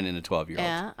got a 9 and a 12-year-old.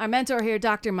 Yeah. Our mentor here,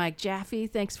 Dr. Mike Jaffe,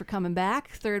 thanks for coming back,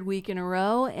 third week in a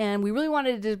row, and we really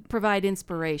wanted to provide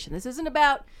inspiration. This isn't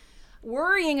about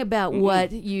worrying about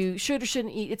what you should or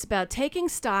shouldn't eat. It's about taking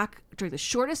stock during the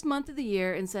shortest month of the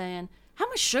year and saying, how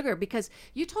much sugar? Because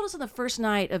you told us on the first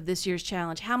night of this year's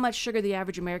challenge how much sugar the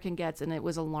average American gets, and it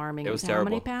was alarming. It was terrible.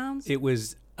 How many pounds? It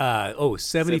was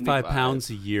 75 pounds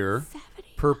a year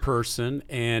per person,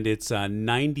 and it's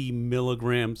 90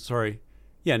 milligrams.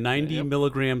 90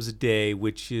 milligrams a day,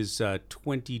 which is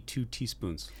 22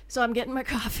 teaspoons. So I'm getting my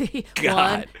coffee.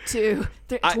 God. 1, 2,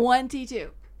 3,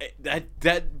 22.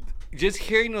 That just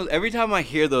hearing those, every time I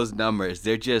hear those numbers,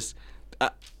 they're just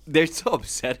they're so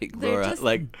upsetting, Laura.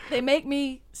 They make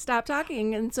me stop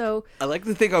talking, and so I like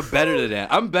to think I'm better than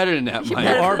that. I'm better than that, Mike.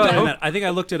 You are better than that. I think I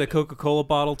looked at a Coca-Cola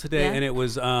bottle today, and it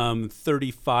was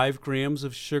 35 grams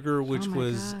of sugar, which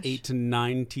was 8 to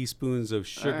 9 teaspoons of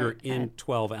sugar in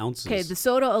 12 ounces. Okay, the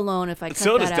soda alone, if I cut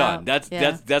Soda's that done. out.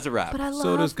 That's a wrap. But I love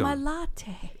Soda's my gone.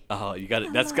 latte. Oh, you got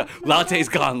it. That's gone. Latte's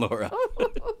gone, Laura.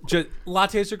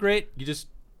 Lattes are great. You just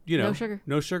no sugar.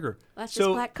 No sugar. That's just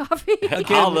black coffee.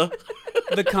 Again,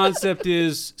 the concept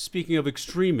is, speaking of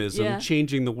extremism,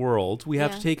 changing the world, we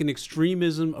have to take an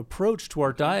extremism approach to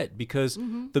our diet because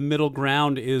the middle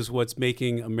ground is what's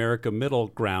making America middle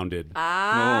grounded.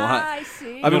 I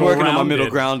see. I've been working on my middle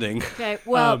grounding. Okay,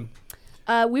 well,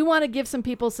 we want to give some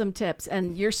people some tips,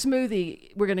 and your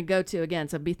smoothie we're going to go to again,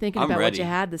 so be thinking about what you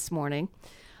had this morning.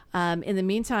 In the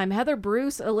meantime, Heather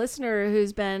Bruce, a listener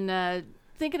who's been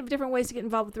thinking of different ways to get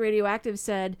involved with Radioactive,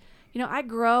 said, I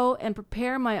grow and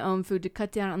prepare my own food to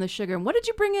cut down on the sugar. And what did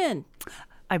you bring in?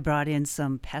 I brought in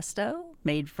some pesto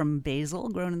made from basil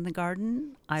grown in the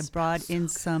garden. I brought in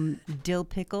some dill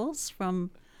pickles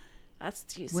from That's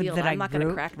sealed. I'm not going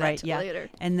to crack that till later.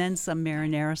 And then some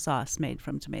marinara sauce made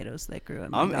from tomatoes that grew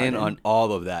in my garden. I'm in on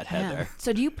all of that, Heather. Yeah.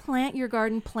 So do you plan your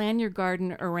garden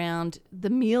around the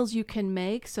meals you can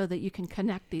make so that you can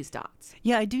connect these dots?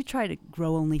 Yeah, I do try to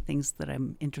grow only things that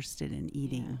I'm interested in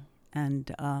eating. Yeah.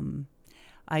 And I'm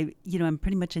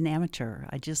pretty much an amateur.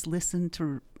 I just listen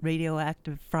to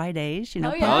Radioactive Fridays.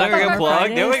 There we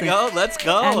go. Let's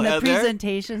go, and Heather. the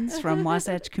presentations from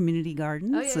Wasatch Community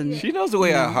Gardens. And she knows the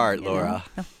way I heart, Laura.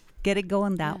 Get it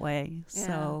going that way. Yeah.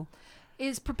 So,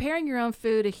 is preparing your own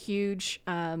food a huge,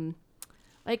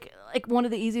 like one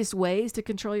of the easiest ways to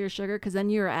control your sugar? Because then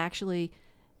you're actually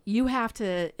you have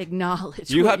to acknowledge.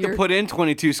 You what have to your- put in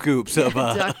 22 scoops of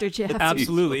Dr. Jaffe.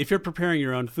 Absolutely. If you're preparing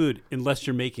your own food, unless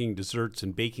you're making desserts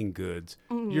and baking goods,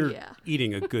 you're yeah.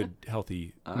 eating a good,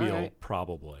 healthy meal, right.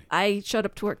 probably. I showed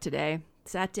up to work today,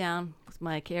 sat down with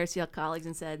my KRCL colleagues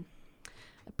and said,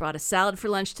 I brought a salad for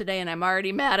lunch today and I'm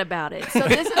already mad about it. So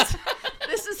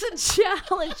this is a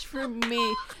challenge for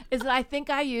me, is that I think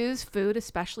I use food,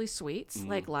 especially sweets,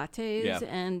 like lattes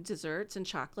and desserts and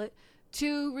chocolate,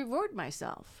 to reward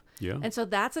myself. Yeah. And so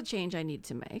that's a change I need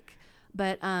to make.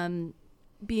 But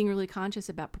being really conscious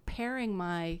about preparing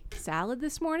my salad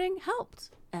this morning helped.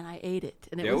 And I ate it.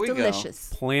 And it There was we go. delicious.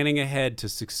 Planning ahead to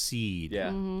succeed. Yeah.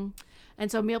 And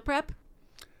so meal prep?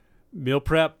 Meal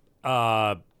prep.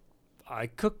 I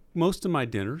cook most of my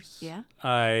dinners. Yeah.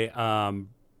 I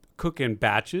cook in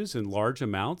batches in large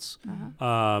amounts,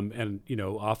 and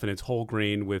often it's whole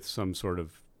grain with some sort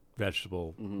of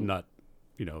vegetable, nut,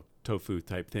 tofu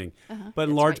type thing, but in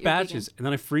That's large right, you're batches, vegan. and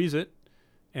then I freeze it,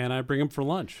 and I bring them for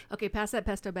lunch. Okay, pass that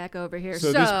pesto back over here.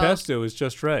 So this pesto is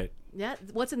just right. Yeah,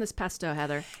 what's in this pesto,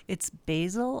 Heather? It's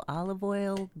basil, olive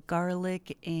oil,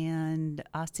 garlic, and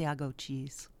Asiago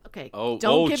cheese. Okay. Oh,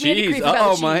 don't give me any cheese. grief about Uh-oh,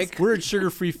 the cheese. Mike. We're in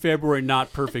sugar-free February,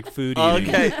 not perfect food eating.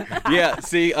 Okay. Yeah.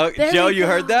 See, There Joe, we you go.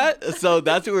 heard that? So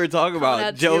that's what we were talking Coming about.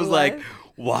 at Joe's you, like, what?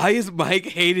 why is Mike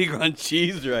hating on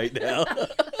cheese right now?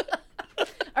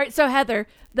 All right, so Heather,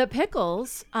 the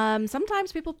pickles.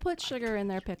 Sometimes people put sugar in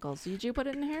their pickles. Did you put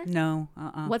it in here? No,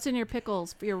 What's in your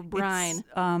pickles for your brine?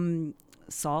 It's,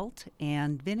 salt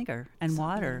and vinegar and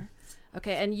water.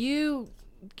 Okay, and you,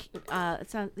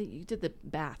 you did the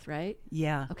bath, right?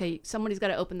 Yeah. Okay, somebody's got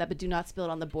to open that, but do not spill it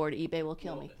on the board. eBay will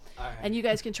kill me. And you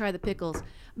guys can try the pickles,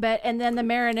 and then the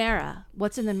marinara.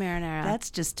 What's in the marinara?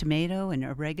 That's just tomato and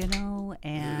oregano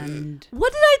and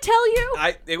What did I tell you?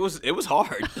 It was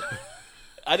hard.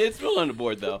 I didn't spill on the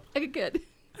board though. Okay, good.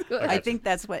 Good. I think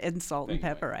that's what, and salt and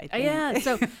pepper, I think. Yeah.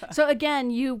 So again,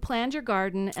 you planned your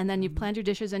garden, and then you've planned your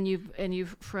dishes, and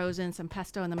you've frozen some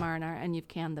pesto in the marinara, and you've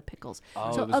canned the pickles.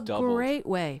 Oh, so it was a doubled. great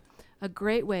way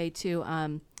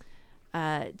to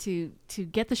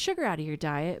get the sugar out of your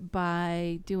diet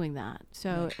by doing that.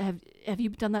 So have you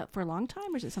done that for a long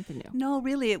time, or is it something new? No,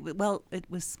 really. It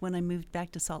was when I moved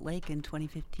back to Salt Lake in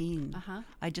 2015.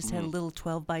 I just had a little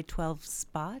 12 by 12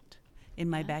 spot in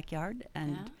my backyard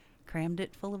and crammed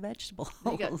it full of vegetables.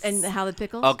 There you go. And how the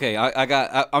pickles? Okay,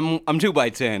 I'm 2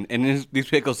 bites in, and these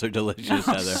pickles are delicious,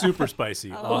 Heather. Super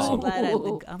spicy. Awesome.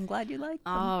 I'm glad you like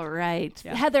them. All right.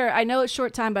 Heather, I know it's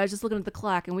short time, but I was just looking at the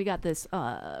clock, and we got this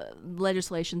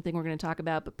legislation thing we're going to talk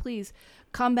about. But please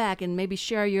come back and maybe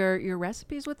share your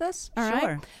recipes with us. All right.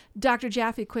 Sure. Dr.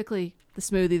 Jaffe, quickly, the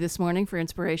smoothie this morning for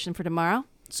inspiration for tomorrow.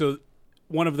 So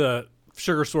one of the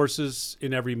sugar sources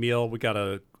in every meal, we got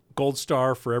a gold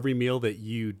star for every meal that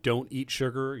you don't eat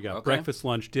sugar. You got breakfast,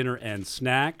 lunch, dinner, and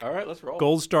snack. All right, let's roll.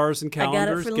 Gold stars and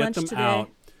calendars. for Get lunch them today. out.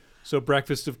 So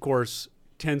breakfast, of course,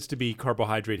 tends to be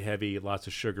carbohydrate heavy, lots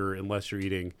of sugar, unless you're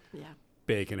eating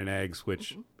bacon and eggs,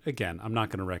 which, again, I'm not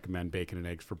going to recommend bacon and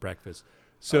eggs for breakfast.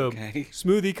 So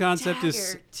smoothie concept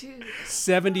is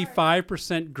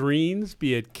 75% greens,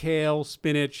 be it kale,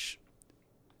 spinach,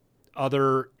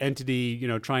 other entity,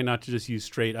 trying not to just use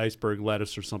straight iceberg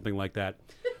lettuce or something like that.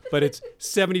 But it's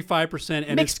 75%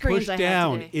 and Mixed it's greens pushed I had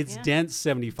down. today. It's Yeah. dense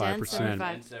 75%.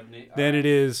 Dense 75. Then it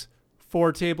is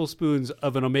 4 tablespoons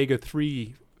of an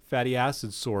omega-3 fatty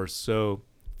acid source. So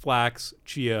flax,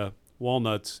 chia,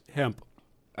 walnuts, hemp.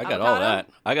 I got all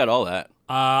that.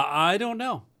 I don't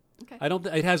know. Okay. I don't.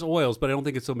 It has oils, but I don't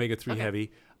think it's omega-3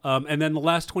 heavy. And then the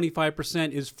last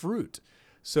 25% is fruit.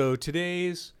 So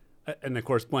today's, and of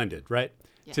course blended, right?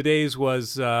 Yeah. Today's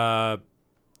was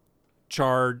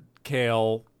chard,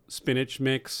 kale, spinach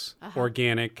mix,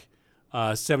 organic,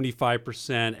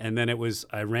 75%. And then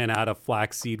I ran out of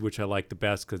flaxseed, which I like the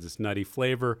best because it's nutty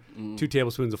flavor. 2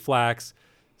 tablespoons of flax,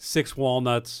 6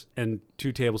 walnuts, and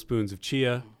 2 tablespoons of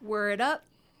chia. Word up.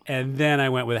 And then I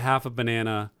went with half a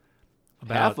banana.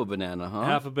 Half a banana, huh?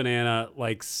 Half a banana,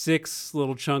 like 6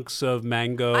 little chunks of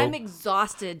mango. I'm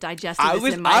exhausted digesting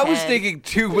this in my I was head. thinking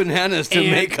 2 bananas to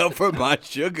make up for my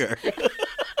sugar.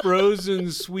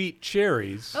 Frozen sweet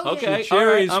cherries. Oh, Okay, yeah.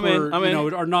 Cherries all right, I'm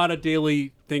in. are not a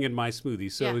daily thing in my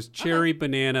smoothie. So Yeah, it was cherry,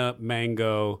 banana,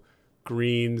 mango,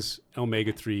 greens,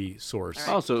 omega-3 source.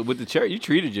 Oh, so with the cherry, you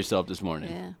treated yourself this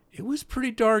morning. Yeah. It was pretty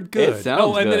darn good. It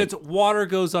sounds and then good. it's water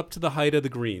goes up to the height of the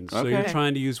greens. So you're Okay.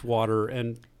 trying to use water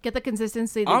and Get the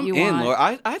consistency that I'm you in, want.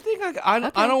 Laura. I think I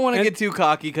don't want to And- get too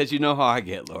cocky because you know how I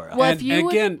get, Laura. Well, and if you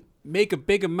would- again, make a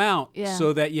big amount Yeah.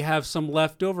 so that you have some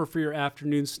left over for your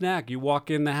afternoon snack. You walk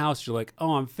in the house, you're like,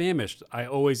 oh, I'm famished. I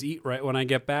always eat right when I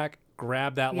get back.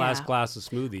 grab that last glass of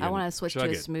smoothie. I want to switch to a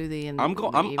smoothie.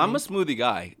 I'm a smoothie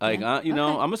guy. Like,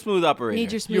 I'm a smooth operator.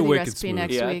 Need your smoothie recipe smooth.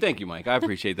 next week. Thank you, Mike. I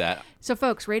appreciate that. So,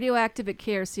 folks,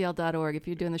 radioactive@krcl.org. If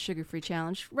you're doing the sugar-free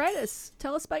challenge, write us.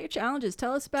 Tell us about your challenges.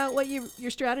 Tell us about what your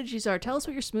strategies are. Tell us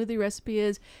what your smoothie recipe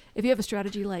is. If you have a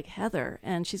strategy like Heather,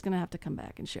 and she's going to have to come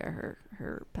back and share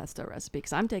her pesto recipe,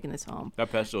 because I'm taking this home.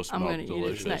 That pesto smells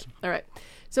delicious. All right.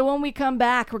 So when we come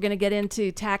back, we're going to get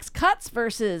into tax cuts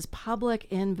versus public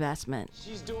investment.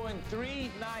 She's doing 3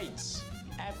 nights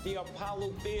at the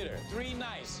Apollo Theater. 3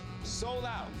 nights. Sold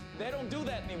out. They don't do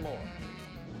that anymore.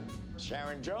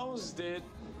 Sharon Jones did.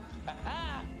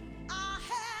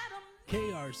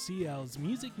 KRCL's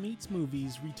Music Meets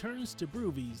Movies returns to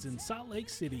Broovies in Salt Lake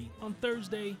City on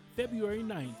Thursday, February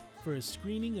 9th for a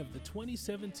screening of the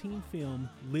 2017 film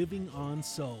Living on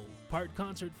Soul. Part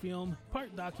concert film,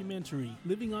 part documentary.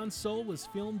 Living on Soul was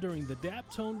filmed during the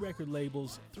Daptone record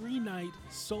label's 3-night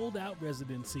sold-out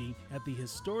residency at the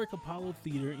historic Apollo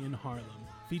Theater in Harlem,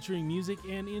 featuring music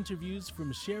and interviews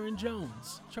from Sharon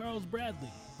Jones, Charles Bradley,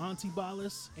 Auntie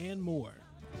Ballas, and more.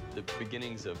 The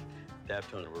beginnings of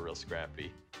Daptone were real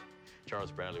scrappy.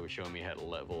 Charles Bradley was showing me how to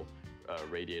level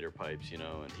radiator pipes, and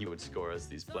he would score us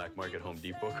these black market Home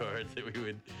Depot cards that we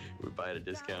would buy at a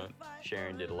discount.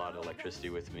 Sharon did a lot of electricity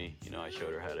with me. I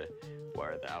showed her how to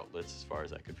wire the outlets as far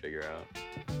as I could figure out.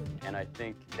 And I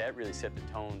think that really set the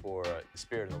tone for the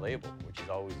spirit of the label, which has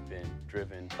always been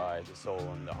driven by the soul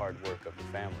and the hard work of the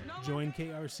family. Join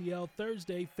KRCL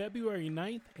Thursday, February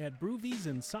 9th at Broovies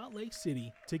in Salt Lake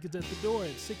City. Tickets at the door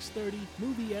at 6:30,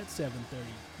 movie at 7:30.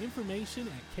 Information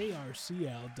at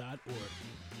krcl.org.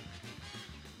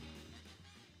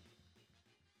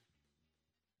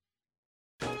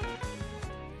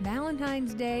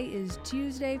 Valentine's Day is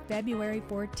Tuesday, February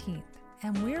 14th,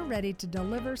 and we're ready to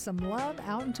deliver some love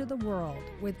out into the world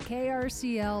with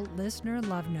KRCL Listener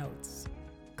Love Notes.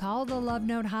 Call the Love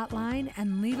Note hotline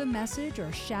and leave a message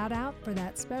or shout out for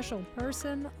that special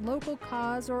person, local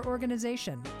cause, or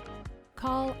organization.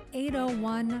 Call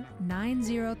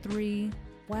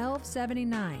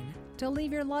 801-903-1279 to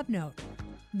leave your love note.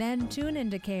 Then tune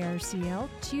into KRCL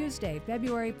Tuesday,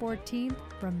 February 14th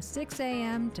from 6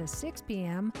 a.m. to 6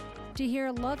 p.m. to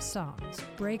hear love songs,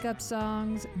 breakup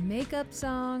songs, makeup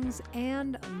songs,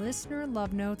 and listener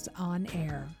love notes on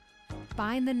air.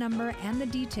 Find the number and the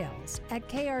details at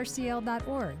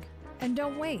krcl.org. And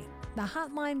don't wait, the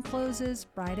hotline closes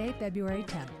Friday, February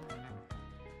 10th.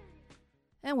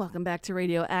 And welcome back to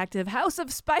Radioactive, House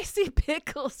of Spicy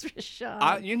Pickles,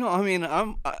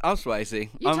 Rashawn. I'm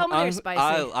spicy. You told me you're spicy.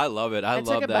 I love it. I love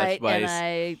took a that bite spice. and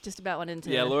I just about went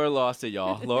into it. Yeah, Laura lost it,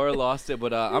 y'all. Laura lost it,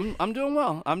 but I'm doing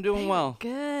well. I'm doing well.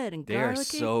 Good and They are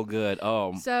garlicky. so good.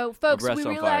 Oh, so, folks, my breath's we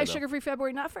on realize fire, Sugar-Free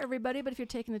February, not for everybody, but if you're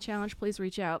taking the challenge, please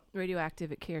reach out,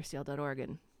 radioactive@krcl.org,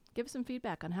 and give us some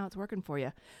feedback on how it's working for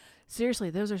you. Seriously,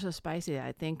 those are so spicy.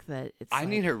 I think that it's. I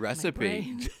need her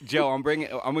recipe, Joe. I'm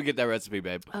gonna get that recipe,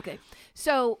 babe. Okay,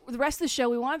 so the rest of the show,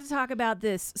 we wanted to talk about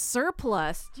this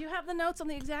surplus. Do you have the notes on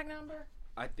the exact number?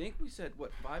 I think we said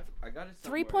what 5? I got it.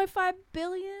 3.5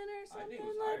 billion or something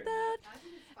like that.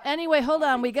 Anyway, hold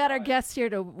on. We got our guest here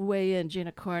to weigh in.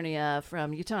 Gina Cornea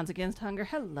from Utahns Against Hunger.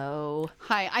 Hello.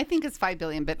 Hi. I think it's 5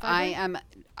 billion, but I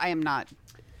am not.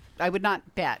 I would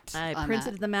not bet. I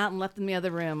printed them out and left them in the other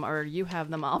room, or you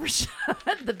have them all. that's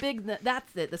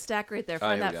it. The stack right there,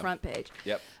 from that front page.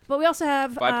 Yep. But we also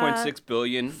have 5.6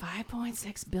 billion.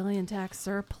 5.6 billion tax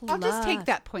surplus. I'll just take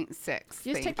that 0.6.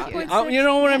 Just take the 0.6. You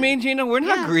know what I mean, Gina? We're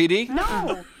not greedy. No,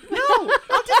 I'll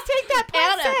just take that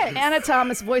 0.6. Anna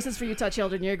Thomas, Voices for Utah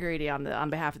Children. You're greedy on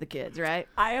behalf of the kids, right?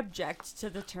 I object to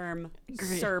the term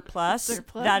surplus.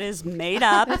 That is made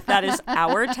up. That is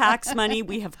our tax money.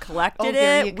 We have collected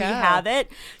it. We have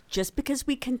it. Just because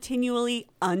we continually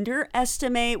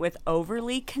underestimate with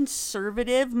overly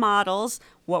conservative models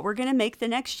what we're going to make the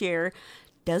next year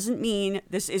doesn't mean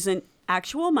this isn't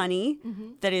actual money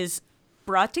that is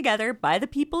brought together by the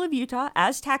people of Utah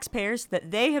as taxpayers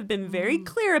that they have been very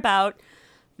clear about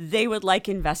they would like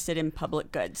invested in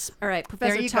public goods. All right,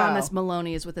 Professor Thomas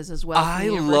Maloney is with us as well. I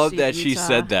love that she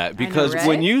said that, because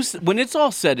when it's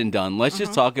all said and done, let's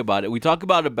just talk about it. We talk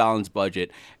about a balanced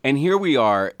budget, and here we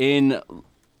are in.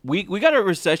 We got a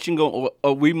recession going.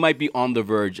 We might be on the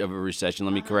verge of a recession.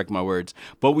 Let me correct my words.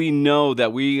 But we know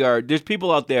that there's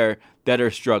people out there that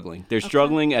are struggling. They're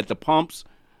struggling at the pumps.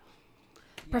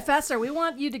 Professor, we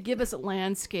want you to give us a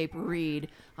landscape read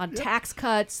on tax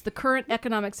cuts, the current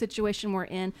economic situation we're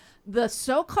in, the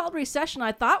so-called recession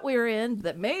I thought we were in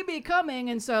that may be coming.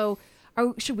 And so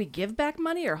should we give back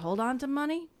money or hold on to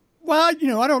money? Well,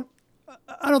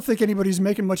 I don't think anybody's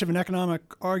making much of an economic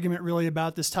argument really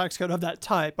about this tax cut of that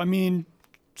type. I mean,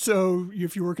 so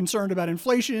if you were concerned about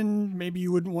inflation, maybe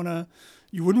you wouldn't want to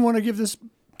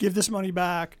give this money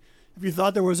back. If you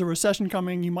thought there was a recession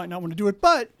coming, you might not want to do it.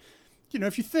 But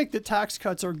if you think that tax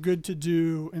cuts are good to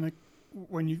do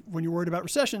when you're worried about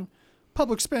recession,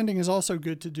 public spending is also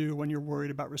good to do when you're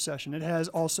worried about recession. It has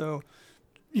also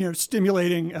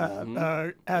stimulating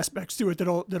aspects to it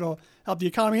that'll help the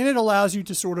economy, and it allows you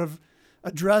to sort of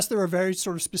address. There are very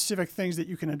sort of specific things that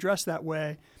you can address that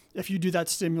way if you do that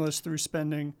stimulus through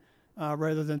spending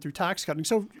rather than through tax cutting.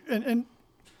 So, and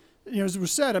as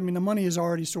was said, I mean, the money is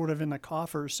already sort of in the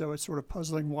coffers, so it's sort of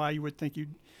puzzling why you would think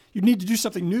you'd need to do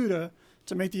something new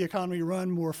to make the economy run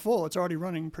more full. It's already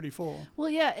running pretty full. Well,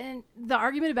 yeah, and the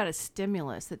argument about a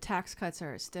stimulus, that tax cuts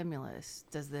are a stimulus,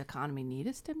 does the economy need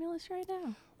a stimulus right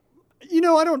now?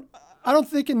 I don't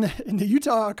think in the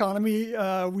Utah economy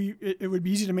it would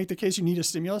be easy to make the case you need a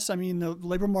stimulus. I mean, the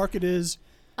labor market is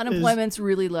unemployment's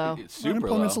really low. It's super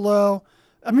unemployment's low.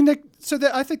 I mean,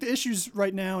 I think the issues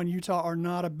right now in Utah are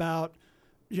not about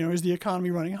is the economy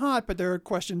running hot, but there are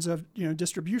questions of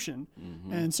distribution,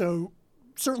 and so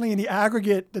certainly in the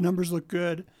aggregate the numbers look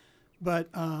good, but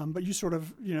you sort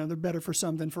of they're better for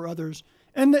some than for others,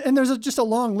 and there's just a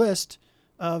long list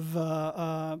of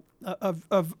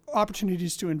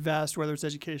opportunities to invest, whether it's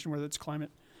education, whether it's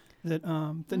climate, that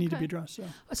need to be addressed.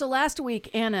 So last week,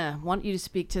 Anna, I want you to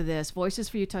speak to this. Voices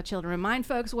for Utah Children. Remind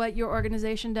folks what your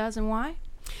organization does and why.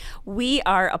 We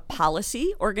are a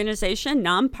policy organization,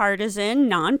 nonpartisan,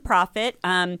 nonprofit.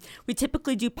 We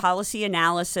typically do policy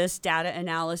analysis, data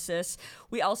analysis.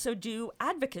 We also do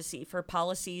advocacy for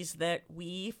policies that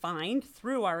we find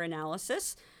through our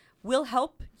analysis will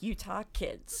help Utah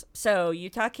kids. So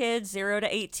Utah kids 0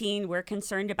 to 18, we're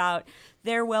concerned about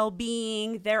their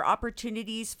well-being, their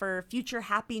opportunities for future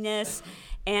happiness,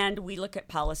 and we look at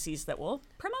policies that will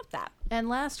promote that. And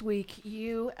last week,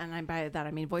 you, and by that I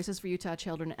mean Voices for Utah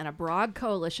Children and a broad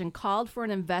coalition, called for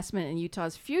an investment in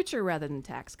Utah's future rather than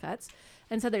tax cuts,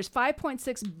 and said there's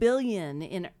 $5.6 billion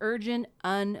in urgent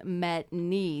unmet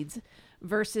needs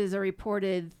versus a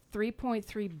reported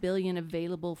 $3.3 billion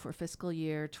available for fiscal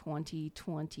year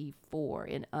 2024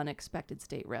 in unexpected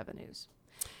state revenues.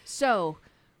 So,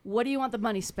 what do you want the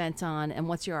money spent on, and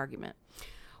what's your argument?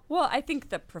 Well, I think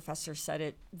the professor said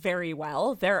it very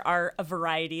well. There are a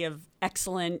variety of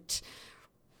excellent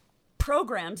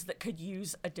programs that could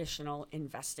use additional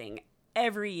investing.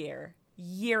 Every year,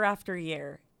 year after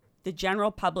year, the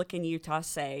general public in Utah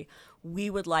say, we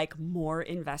would like more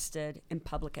invested in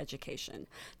public education.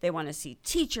 They want to see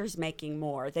teachers making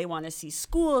more. They want to see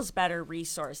schools better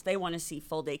resourced. They want to see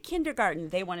full-day kindergarten.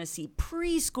 They want to see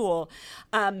preschool.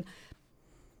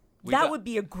 That would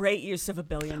be a great use of $1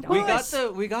 billion.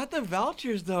 We got the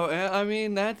vouchers though. I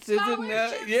mean,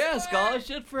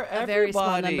 scholarship for everybody. A very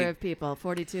small number of people,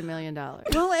 $42 million.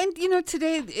 Well, and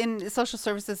today in social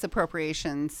services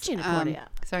appropriations, Gina Cornea,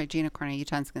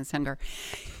 Utah Unsung Singer.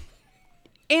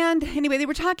 And anyway, they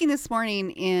were talking this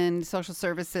morning in social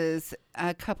services,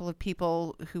 a couple of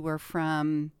people who are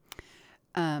from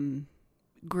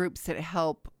groups that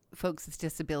help folks with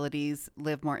disabilities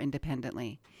live more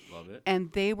independently. Love it.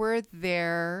 And they were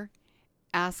there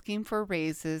asking for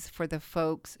raises for the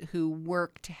folks who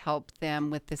work to help them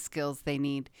with the skills they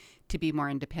need to be more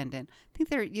independent. I think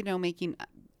they're, making,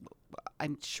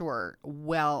 I'm sure,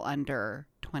 well under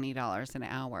 $20 an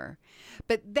hour.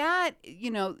 But that,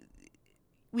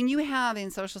 when you have in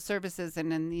social services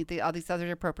and in all these other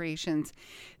appropriations,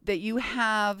 that you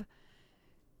have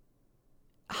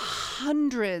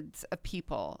hundreds of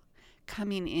people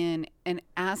coming in and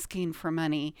asking for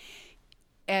money,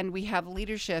 and we have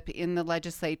leadership in the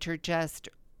legislature just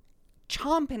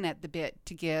chomping at the bit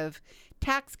to give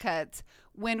tax cuts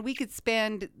when we could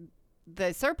spend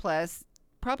the surplus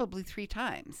probably 3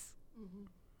 times. Mm-hmm.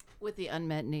 With the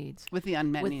unmet needs. With the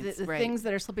right. Things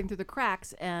that are slipping through the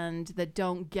cracks and that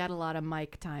don't get a lot of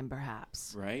mic time,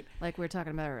 perhaps. Right. Like we were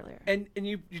talking about earlier. And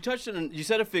you touched on, you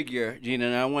said a figure, Gina,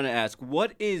 and I want to ask,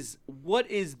 what is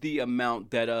the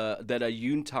amount that a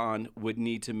Utahn would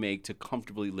need to make to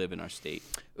comfortably live in our state?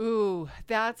 Ooh,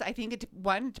 I think it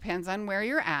depends on where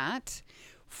you're at.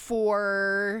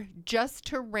 For just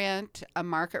to rent a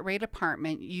market rate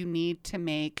apartment, you need to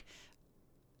make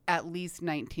at least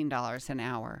 $19 an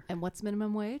hour. And what's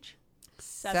minimum wage?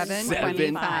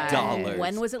 $7.25.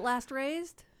 When was it last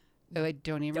raised? Oh, I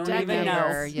don't even know.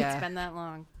 Yeah. It's been that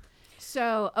long.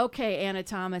 So, okay, Anna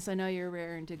Thomas, I know you're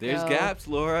raring to go. There's gaps,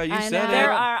 Laura. You said it.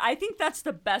 There are. I think that's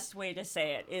the best way to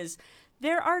say it is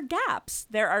there are gaps.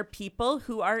 There are people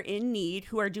who are in need,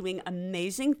 who are doing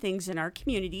amazing things in our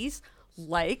communities,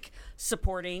 like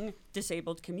supporting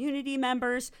disabled community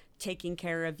members, taking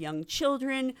care of young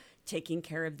children, taking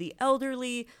care of the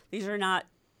elderly. These are not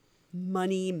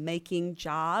money-making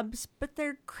jobs, but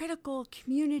they're critical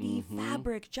community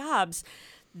fabric jobs.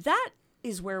 That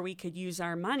is where we could use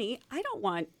our money. I don't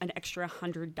want an extra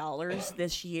 $100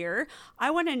 this year.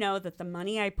 I want to know that the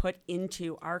money I put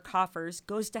into our coffers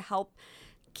goes to help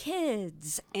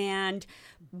kids and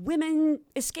women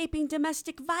escaping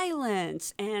domestic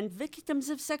violence and victims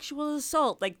of sexual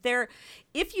assault. Like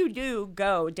if you do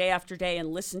go day after day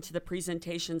and listen to the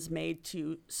presentations made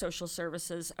to social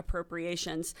services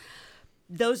appropriations,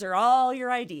 those are all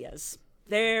your ideas.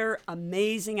 They're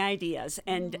amazing ideas.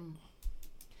 And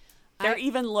they're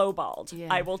even lowballed,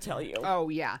 I will tell you. Oh,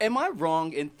 yeah. Am I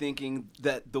wrong in thinking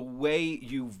that the way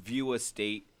you view a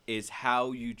state is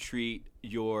how you treat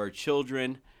your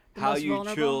children, how you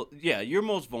you're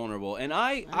most vulnerable. And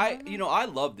I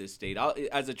love this state.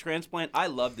 As a transplant, I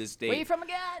love this state. Where you from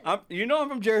again? I'm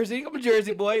from Jersey. I'm a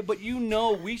Jersey boy, but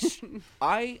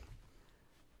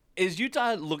is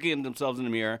Utah looking at themselves in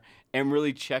the mirror and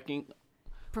really checking?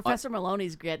 Professor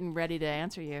Maloney's getting ready to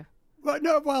answer you.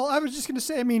 Well, I was just going to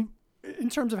say, I mean, in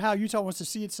terms of how Utah wants to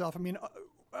see itself, I mean,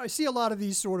 I see a lot of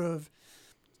these sort of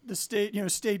the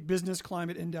state business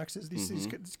climate indexes, this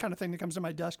kind of thing that comes to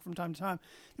my desk from time to time.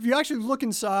 If you actually look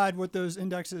inside what those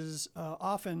indexes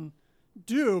often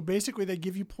do, basically they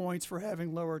give you points for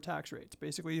having lower tax rates.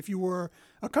 Basically, if you were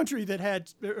a country that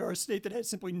had, or a state that had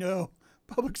simply no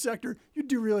public sector, you'd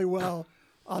do really well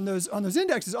on those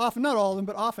indexes. Often, not all of them,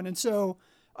 but often. And so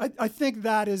I think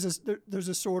that there's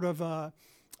a sort of a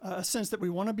sense that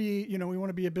we want to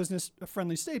be a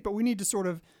business-friendly state, but we need to sort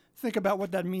of think about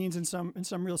what that means in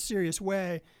some real serious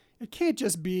way. It can't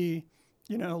just be,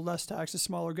 less taxes,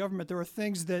 smaller government. There are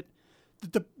things that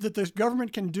the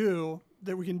government can do,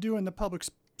 that we can do in the public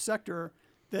sector,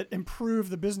 that improve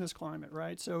the business climate,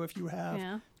 right? So if you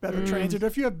have better transit,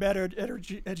 if you have better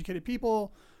educated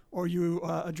people, or you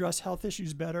address health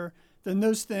issues better, then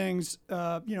those things,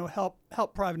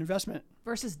 help private investment.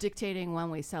 Versus dictating when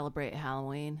we celebrate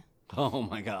Halloween. Oh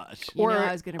my gosh!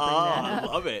 I was going to bring that up. I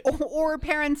love it. Or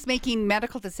parents making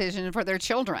medical decisions for their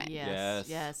children.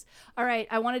 Yes. All right.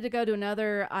 I wanted to go to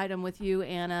another item with you,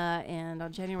 Anna. And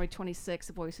on January 26th,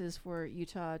 Voices for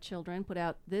Utah Children put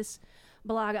out this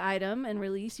blog item and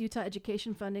release Utah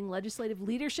Education Funding Legislative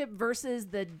Leadership versus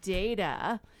the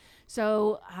Data.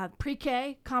 So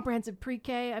pre-K, comprehensive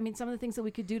pre-K. I mean, some of the things that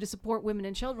we could do to support women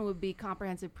and children would be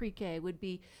comprehensive pre-K, would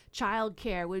be child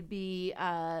care, would be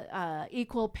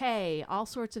equal pay, all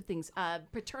sorts of things,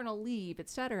 paternal leave,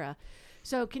 etc.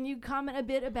 So can you comment a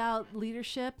bit about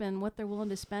leadership and what they're willing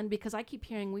to spend? Because I keep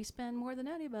hearing we spend more than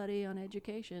anybody on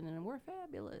education and we're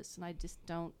fabulous. And I just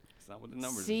don't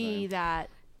see that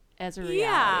as a reality.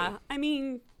 Yeah, I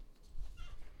mean,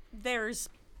 there's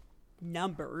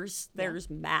numbers, there's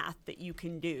math that you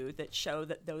can do that show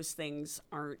that those things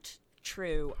aren't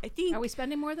true. I think. Are we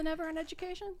spending more than ever on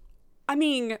education? I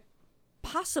mean,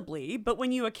 possibly, but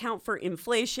when you account for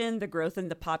inflation, the growth in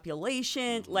the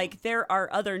population, like there are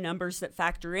other numbers that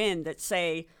factor in that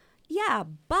say, yeah,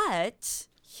 but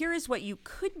here is what you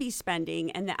could be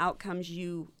spending and the outcomes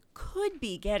you could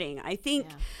be getting. I think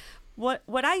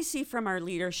what I see from our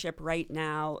leadership right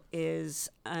now is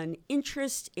an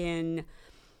interest in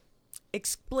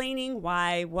explaining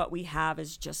why what we have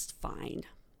is just fine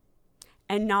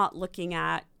and not looking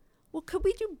at, well, could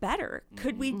we do better?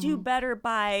 Could we do better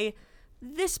by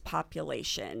this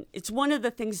population? It's one of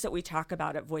the things that we talk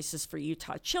about at Voices for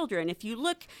Utah Children. If you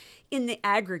look in the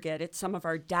aggregate at some of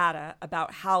our data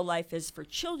about how life is for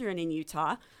children in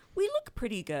Utah, we look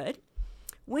pretty good.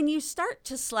 When you start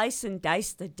to slice and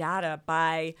dice the data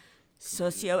by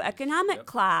socioeconomic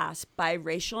class, by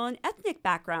racial and ethnic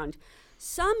background,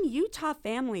 some Utah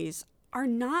families are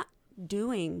not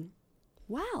doing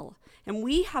well. And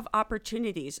we have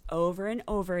opportunities over and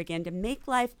over again to make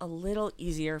life a little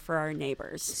easier for our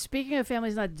neighbors. Speaking of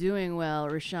families not doing well,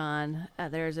 Rashawn,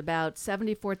 there's about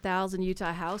 74,000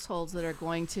 Utah households that are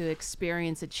going to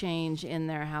experience a change in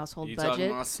their household budget. You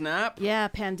talking about SNAP? Yeah,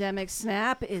 pandemic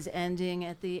SNAP is ending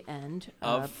at the end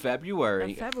of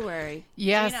February.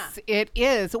 Yes, Gina. It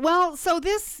is. Well, so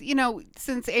this,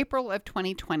 since April of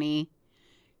 2020,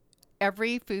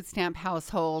 every food stamp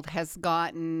household has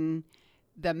gotten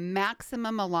the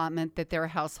maximum allotment that their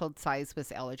household size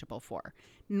was eligible for.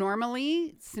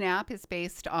 Normally, SNAP is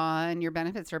your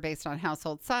benefits are based on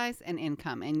household size and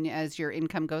income. And as your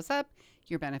income goes up,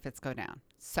 your benefits go down.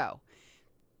 So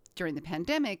during the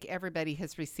pandemic, everybody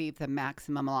has received the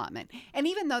maximum allotment. And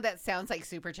even though that sounds like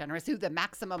super generous, the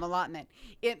maximum allotment,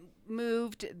 it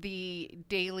moved the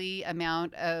daily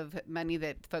amount of money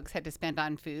that folks had to spend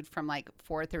on food from like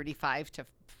 $4.35 to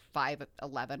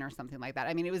 $5.11 or something like that.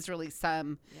 I mean, it was really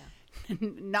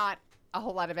not a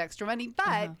whole lot of extra money,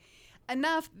 but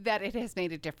enough that it has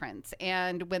made a difference.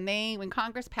 And when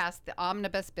Congress passed the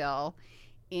omnibus bill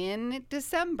in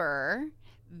December,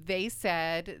 they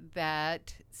said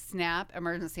that SNAP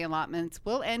emergency allotments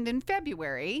will end in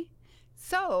February,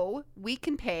 so we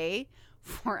can pay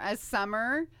for a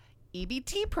summer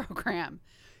EBT program,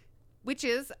 which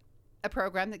is a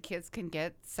program that kids can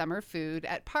get summer food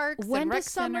at parks and rec centers. When does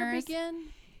summer begin?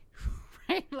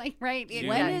 Right.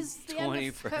 When is the end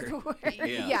of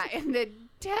February? Yeah, in the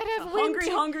dead of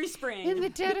winter. Hungry spring. In the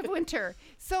dead of winter.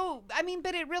 So, I mean,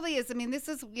 but it really is. I mean, this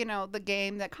is, the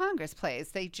game that Congress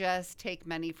plays. They just take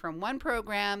money from one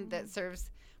program that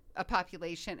serves a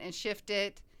population and shift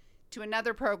it to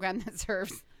another program that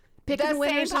serves picking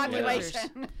winners and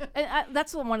population. And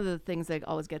that's one of the things that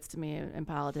always gets to me in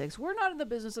politics. We're not in the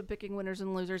business of picking winners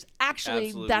and losers.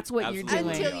 Actually, that's what you're doing.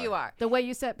 Until you are. The way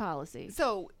you set policy.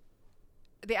 So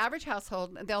the average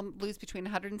household, they'll lose between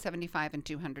 $175 and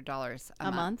 $200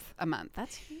 a month. A month.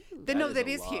 That's huge. That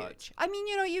is huge. I mean,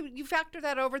 you factor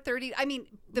that over 30. I mean,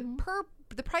 the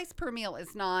price per meal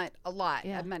is not a lot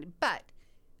of money, but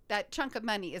that chunk of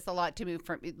money is a lot to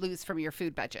lose from your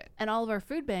food budget. And all of our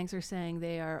food banks are saying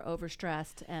they are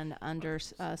overstressed and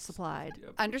undersupplied.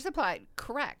 Undersupplied,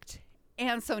 correct.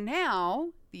 And so now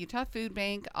the Utah Food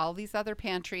Bank, all these other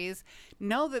pantries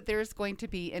know that there's going to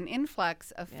be an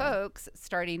influx of folks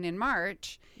starting in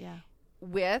March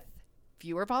with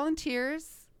fewer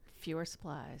volunteers, fewer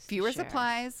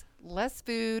supplies, less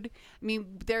food. I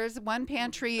mean, there's one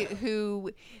pantry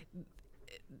who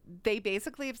they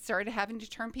basically have started having to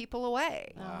turn people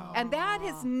away. Wow. And that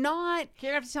is not... You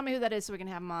have to tell me who that is so we can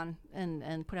have them on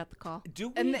and put out the call. Do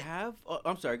we have...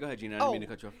 I'm sorry, go ahead, Gina. I didn't mean to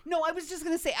cut you off. No, I was just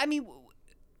going to say, I mean,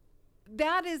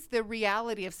 that is the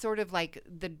reality of sort of like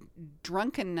the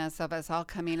drunkenness of us all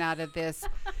coming out of this,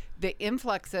 the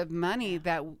influx of money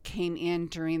that came in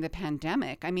during the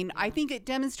pandemic. I mean, I think it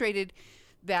demonstrated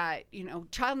that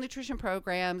child nutrition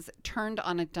programs turned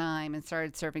on a dime and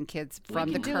started serving kids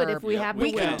from the curb. We can do it if we have to.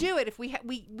 We can do it if we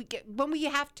get when we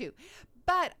have to.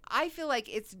 But I feel like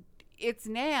it's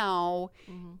now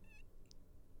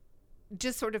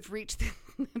just sort of reached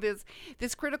this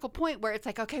critical point where it's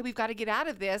like, okay, we've got to get out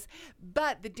of this,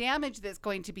 but the damage that's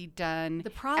going to be done,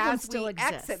 the problem still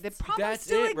exists. The problem that's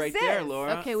still it exists. Right there,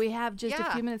 Laura. Okay, we have just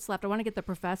a few minutes left. I want to get the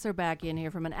professor back in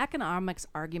here from an economics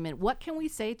argument. What can we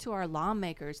say to our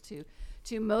lawmakers to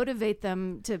motivate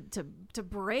them to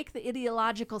break the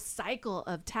ideological cycle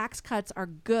of tax cuts are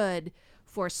good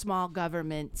for small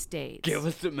government states? Give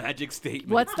us the magic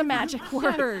statement. What's the magic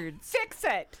words? Fix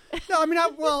it. No, I mean,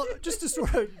 just to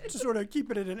sort of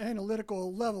keep it at an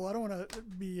analytical level. I don't want to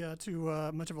be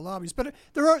too much of a lobbyist, but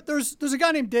there's a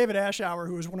guy named David Ashour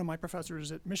who was one of my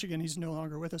professors at Michigan. He's no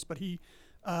longer with us, but he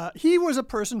was a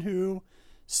person who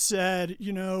said,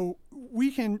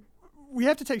 we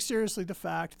have to take seriously the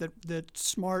fact that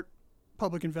smart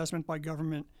public investment by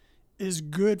government is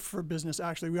good for business.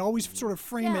 Actually, we always sort of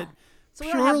frame it. So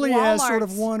purely as sort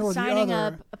of one or the other. Signing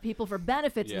up people for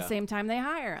benefits at the same time they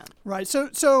hire them. Right.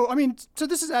 So I mean,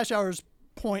 this is Ashour's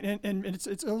point, and it's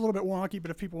a little bit wonky,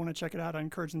 but if people want to check it out, I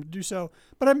encourage them to do so.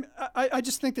 But I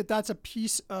just think that that's a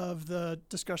piece of the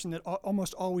discussion that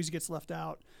almost always gets left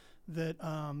out. That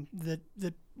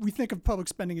we think of public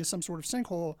spending as some sort of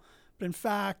sinkhole, but in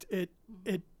fact, it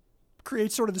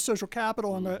creates sort of the social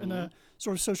capital and the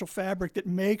sort of social fabric that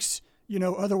makes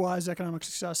otherwise economic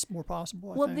success more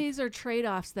possible. I think. These are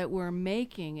trade-offs that we're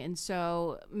making. And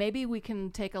so maybe we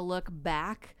can take a look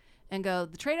back and go,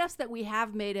 the trade-offs that we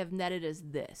have made have netted us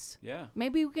this. Yeah.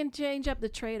 Maybe we can change up the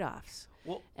trade-offs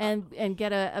and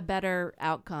get a better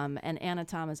outcome. And Anna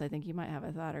Thomas, I think you might have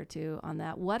a thought or two on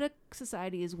that. What a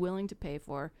society is willing to pay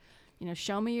for.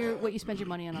 Show me what you spend your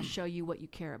money on. I'll show you what you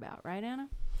care about. Right, Anna?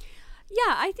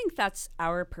 Yeah, I think that's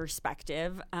our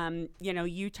perspective.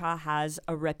 Utah has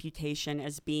a reputation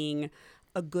as being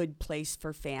a good place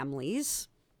for families,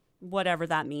 whatever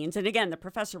that means. And again, the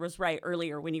professor was right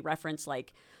earlier when he referenced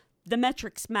the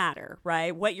metrics matter,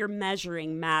 right? What you're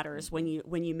measuring matters when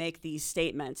you make these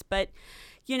statements. But,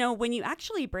 when you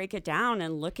actually break it down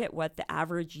and look at what the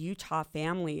average Utah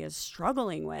family is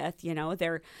struggling with,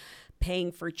 they're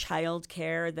paying for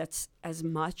childcare that's as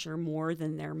much or more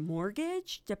than their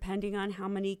mortgage, depending on how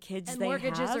many kids they have. And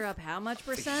mortgages are up how much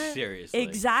percent? Seriously.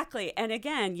 Exactly. And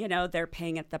again, they're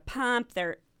paying at the pump.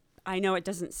 I know it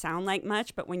doesn't sound like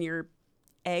much, but when your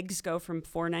eggs go from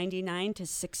 $4.99 to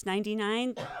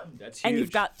 $6.99, that's huge. And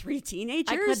you've got 3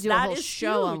 teenagers, I could do a whole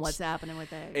show huge. On what's happening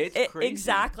with eggs. It's crazy.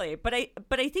 Exactly. But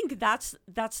I think that's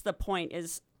the point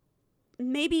is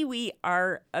maybe we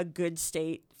are a good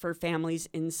state for families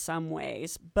in some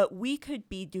ways, but we could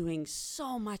be doing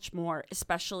so much more,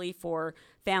 especially for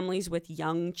families with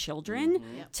young children,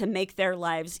 to make their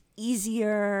lives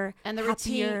easier, and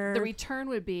happier. The return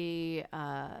would be,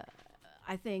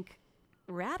 I think,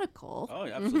 radical. Oh,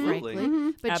 absolutely.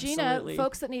 Frankly. But Absolutely. Gina,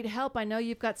 folks that need help, I know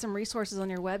you've got some resources on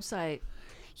your website.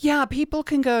 Yeah, people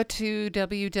can go to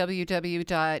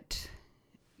www.uah.org,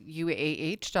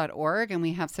 and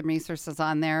we have some resources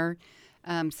on there,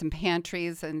 some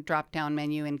pantries and drop-down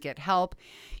menu, and get help.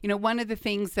 You know, one of the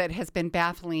things that has been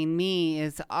baffling me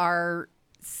is our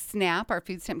SNAP, our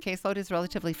food stamp caseload, is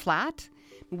relatively flat.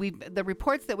 The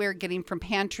reports that we're getting from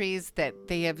pantries that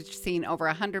they have seen over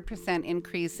 100%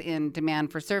 increase in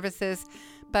demand for services,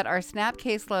 but our SNAP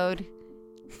caseload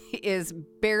is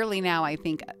barely now, I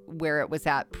think, where it was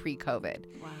at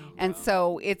pre-COVID. Wow. And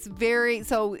so it's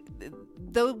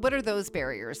what are those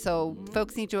barriers? So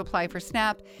folks need to apply for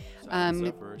SNAP.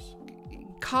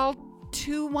 Call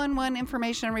 211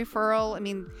 Information and Referral. I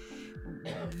mean,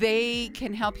 they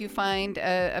can help you find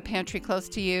a pantry close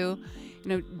to you. You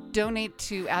know, donate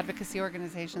to advocacy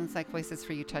organizations like Voices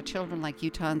for Utah Children, like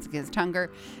Utahns Against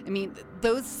Hunger. I mean,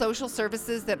 those social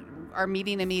services that are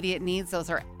meeting immediate needs,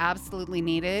 those are absolutely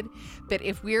needed. But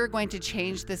if we're going to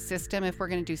change the system, if we're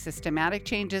going to do systematic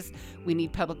changes, we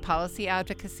need public policy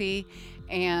advocacy.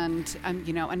 And,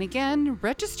 and again,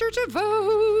 register to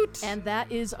vote. And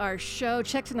that is our show.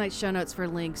 Check tonight's show notes for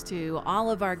links to all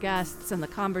of our guests and the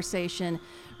conversation.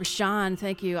 Rashawn,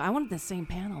 thank you. I wanted the same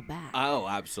panel back. Oh,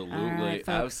 absolutely. All right,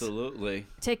 folks. Absolutely.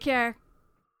 Take care.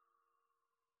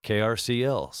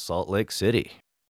 KRCL, Salt Lake City.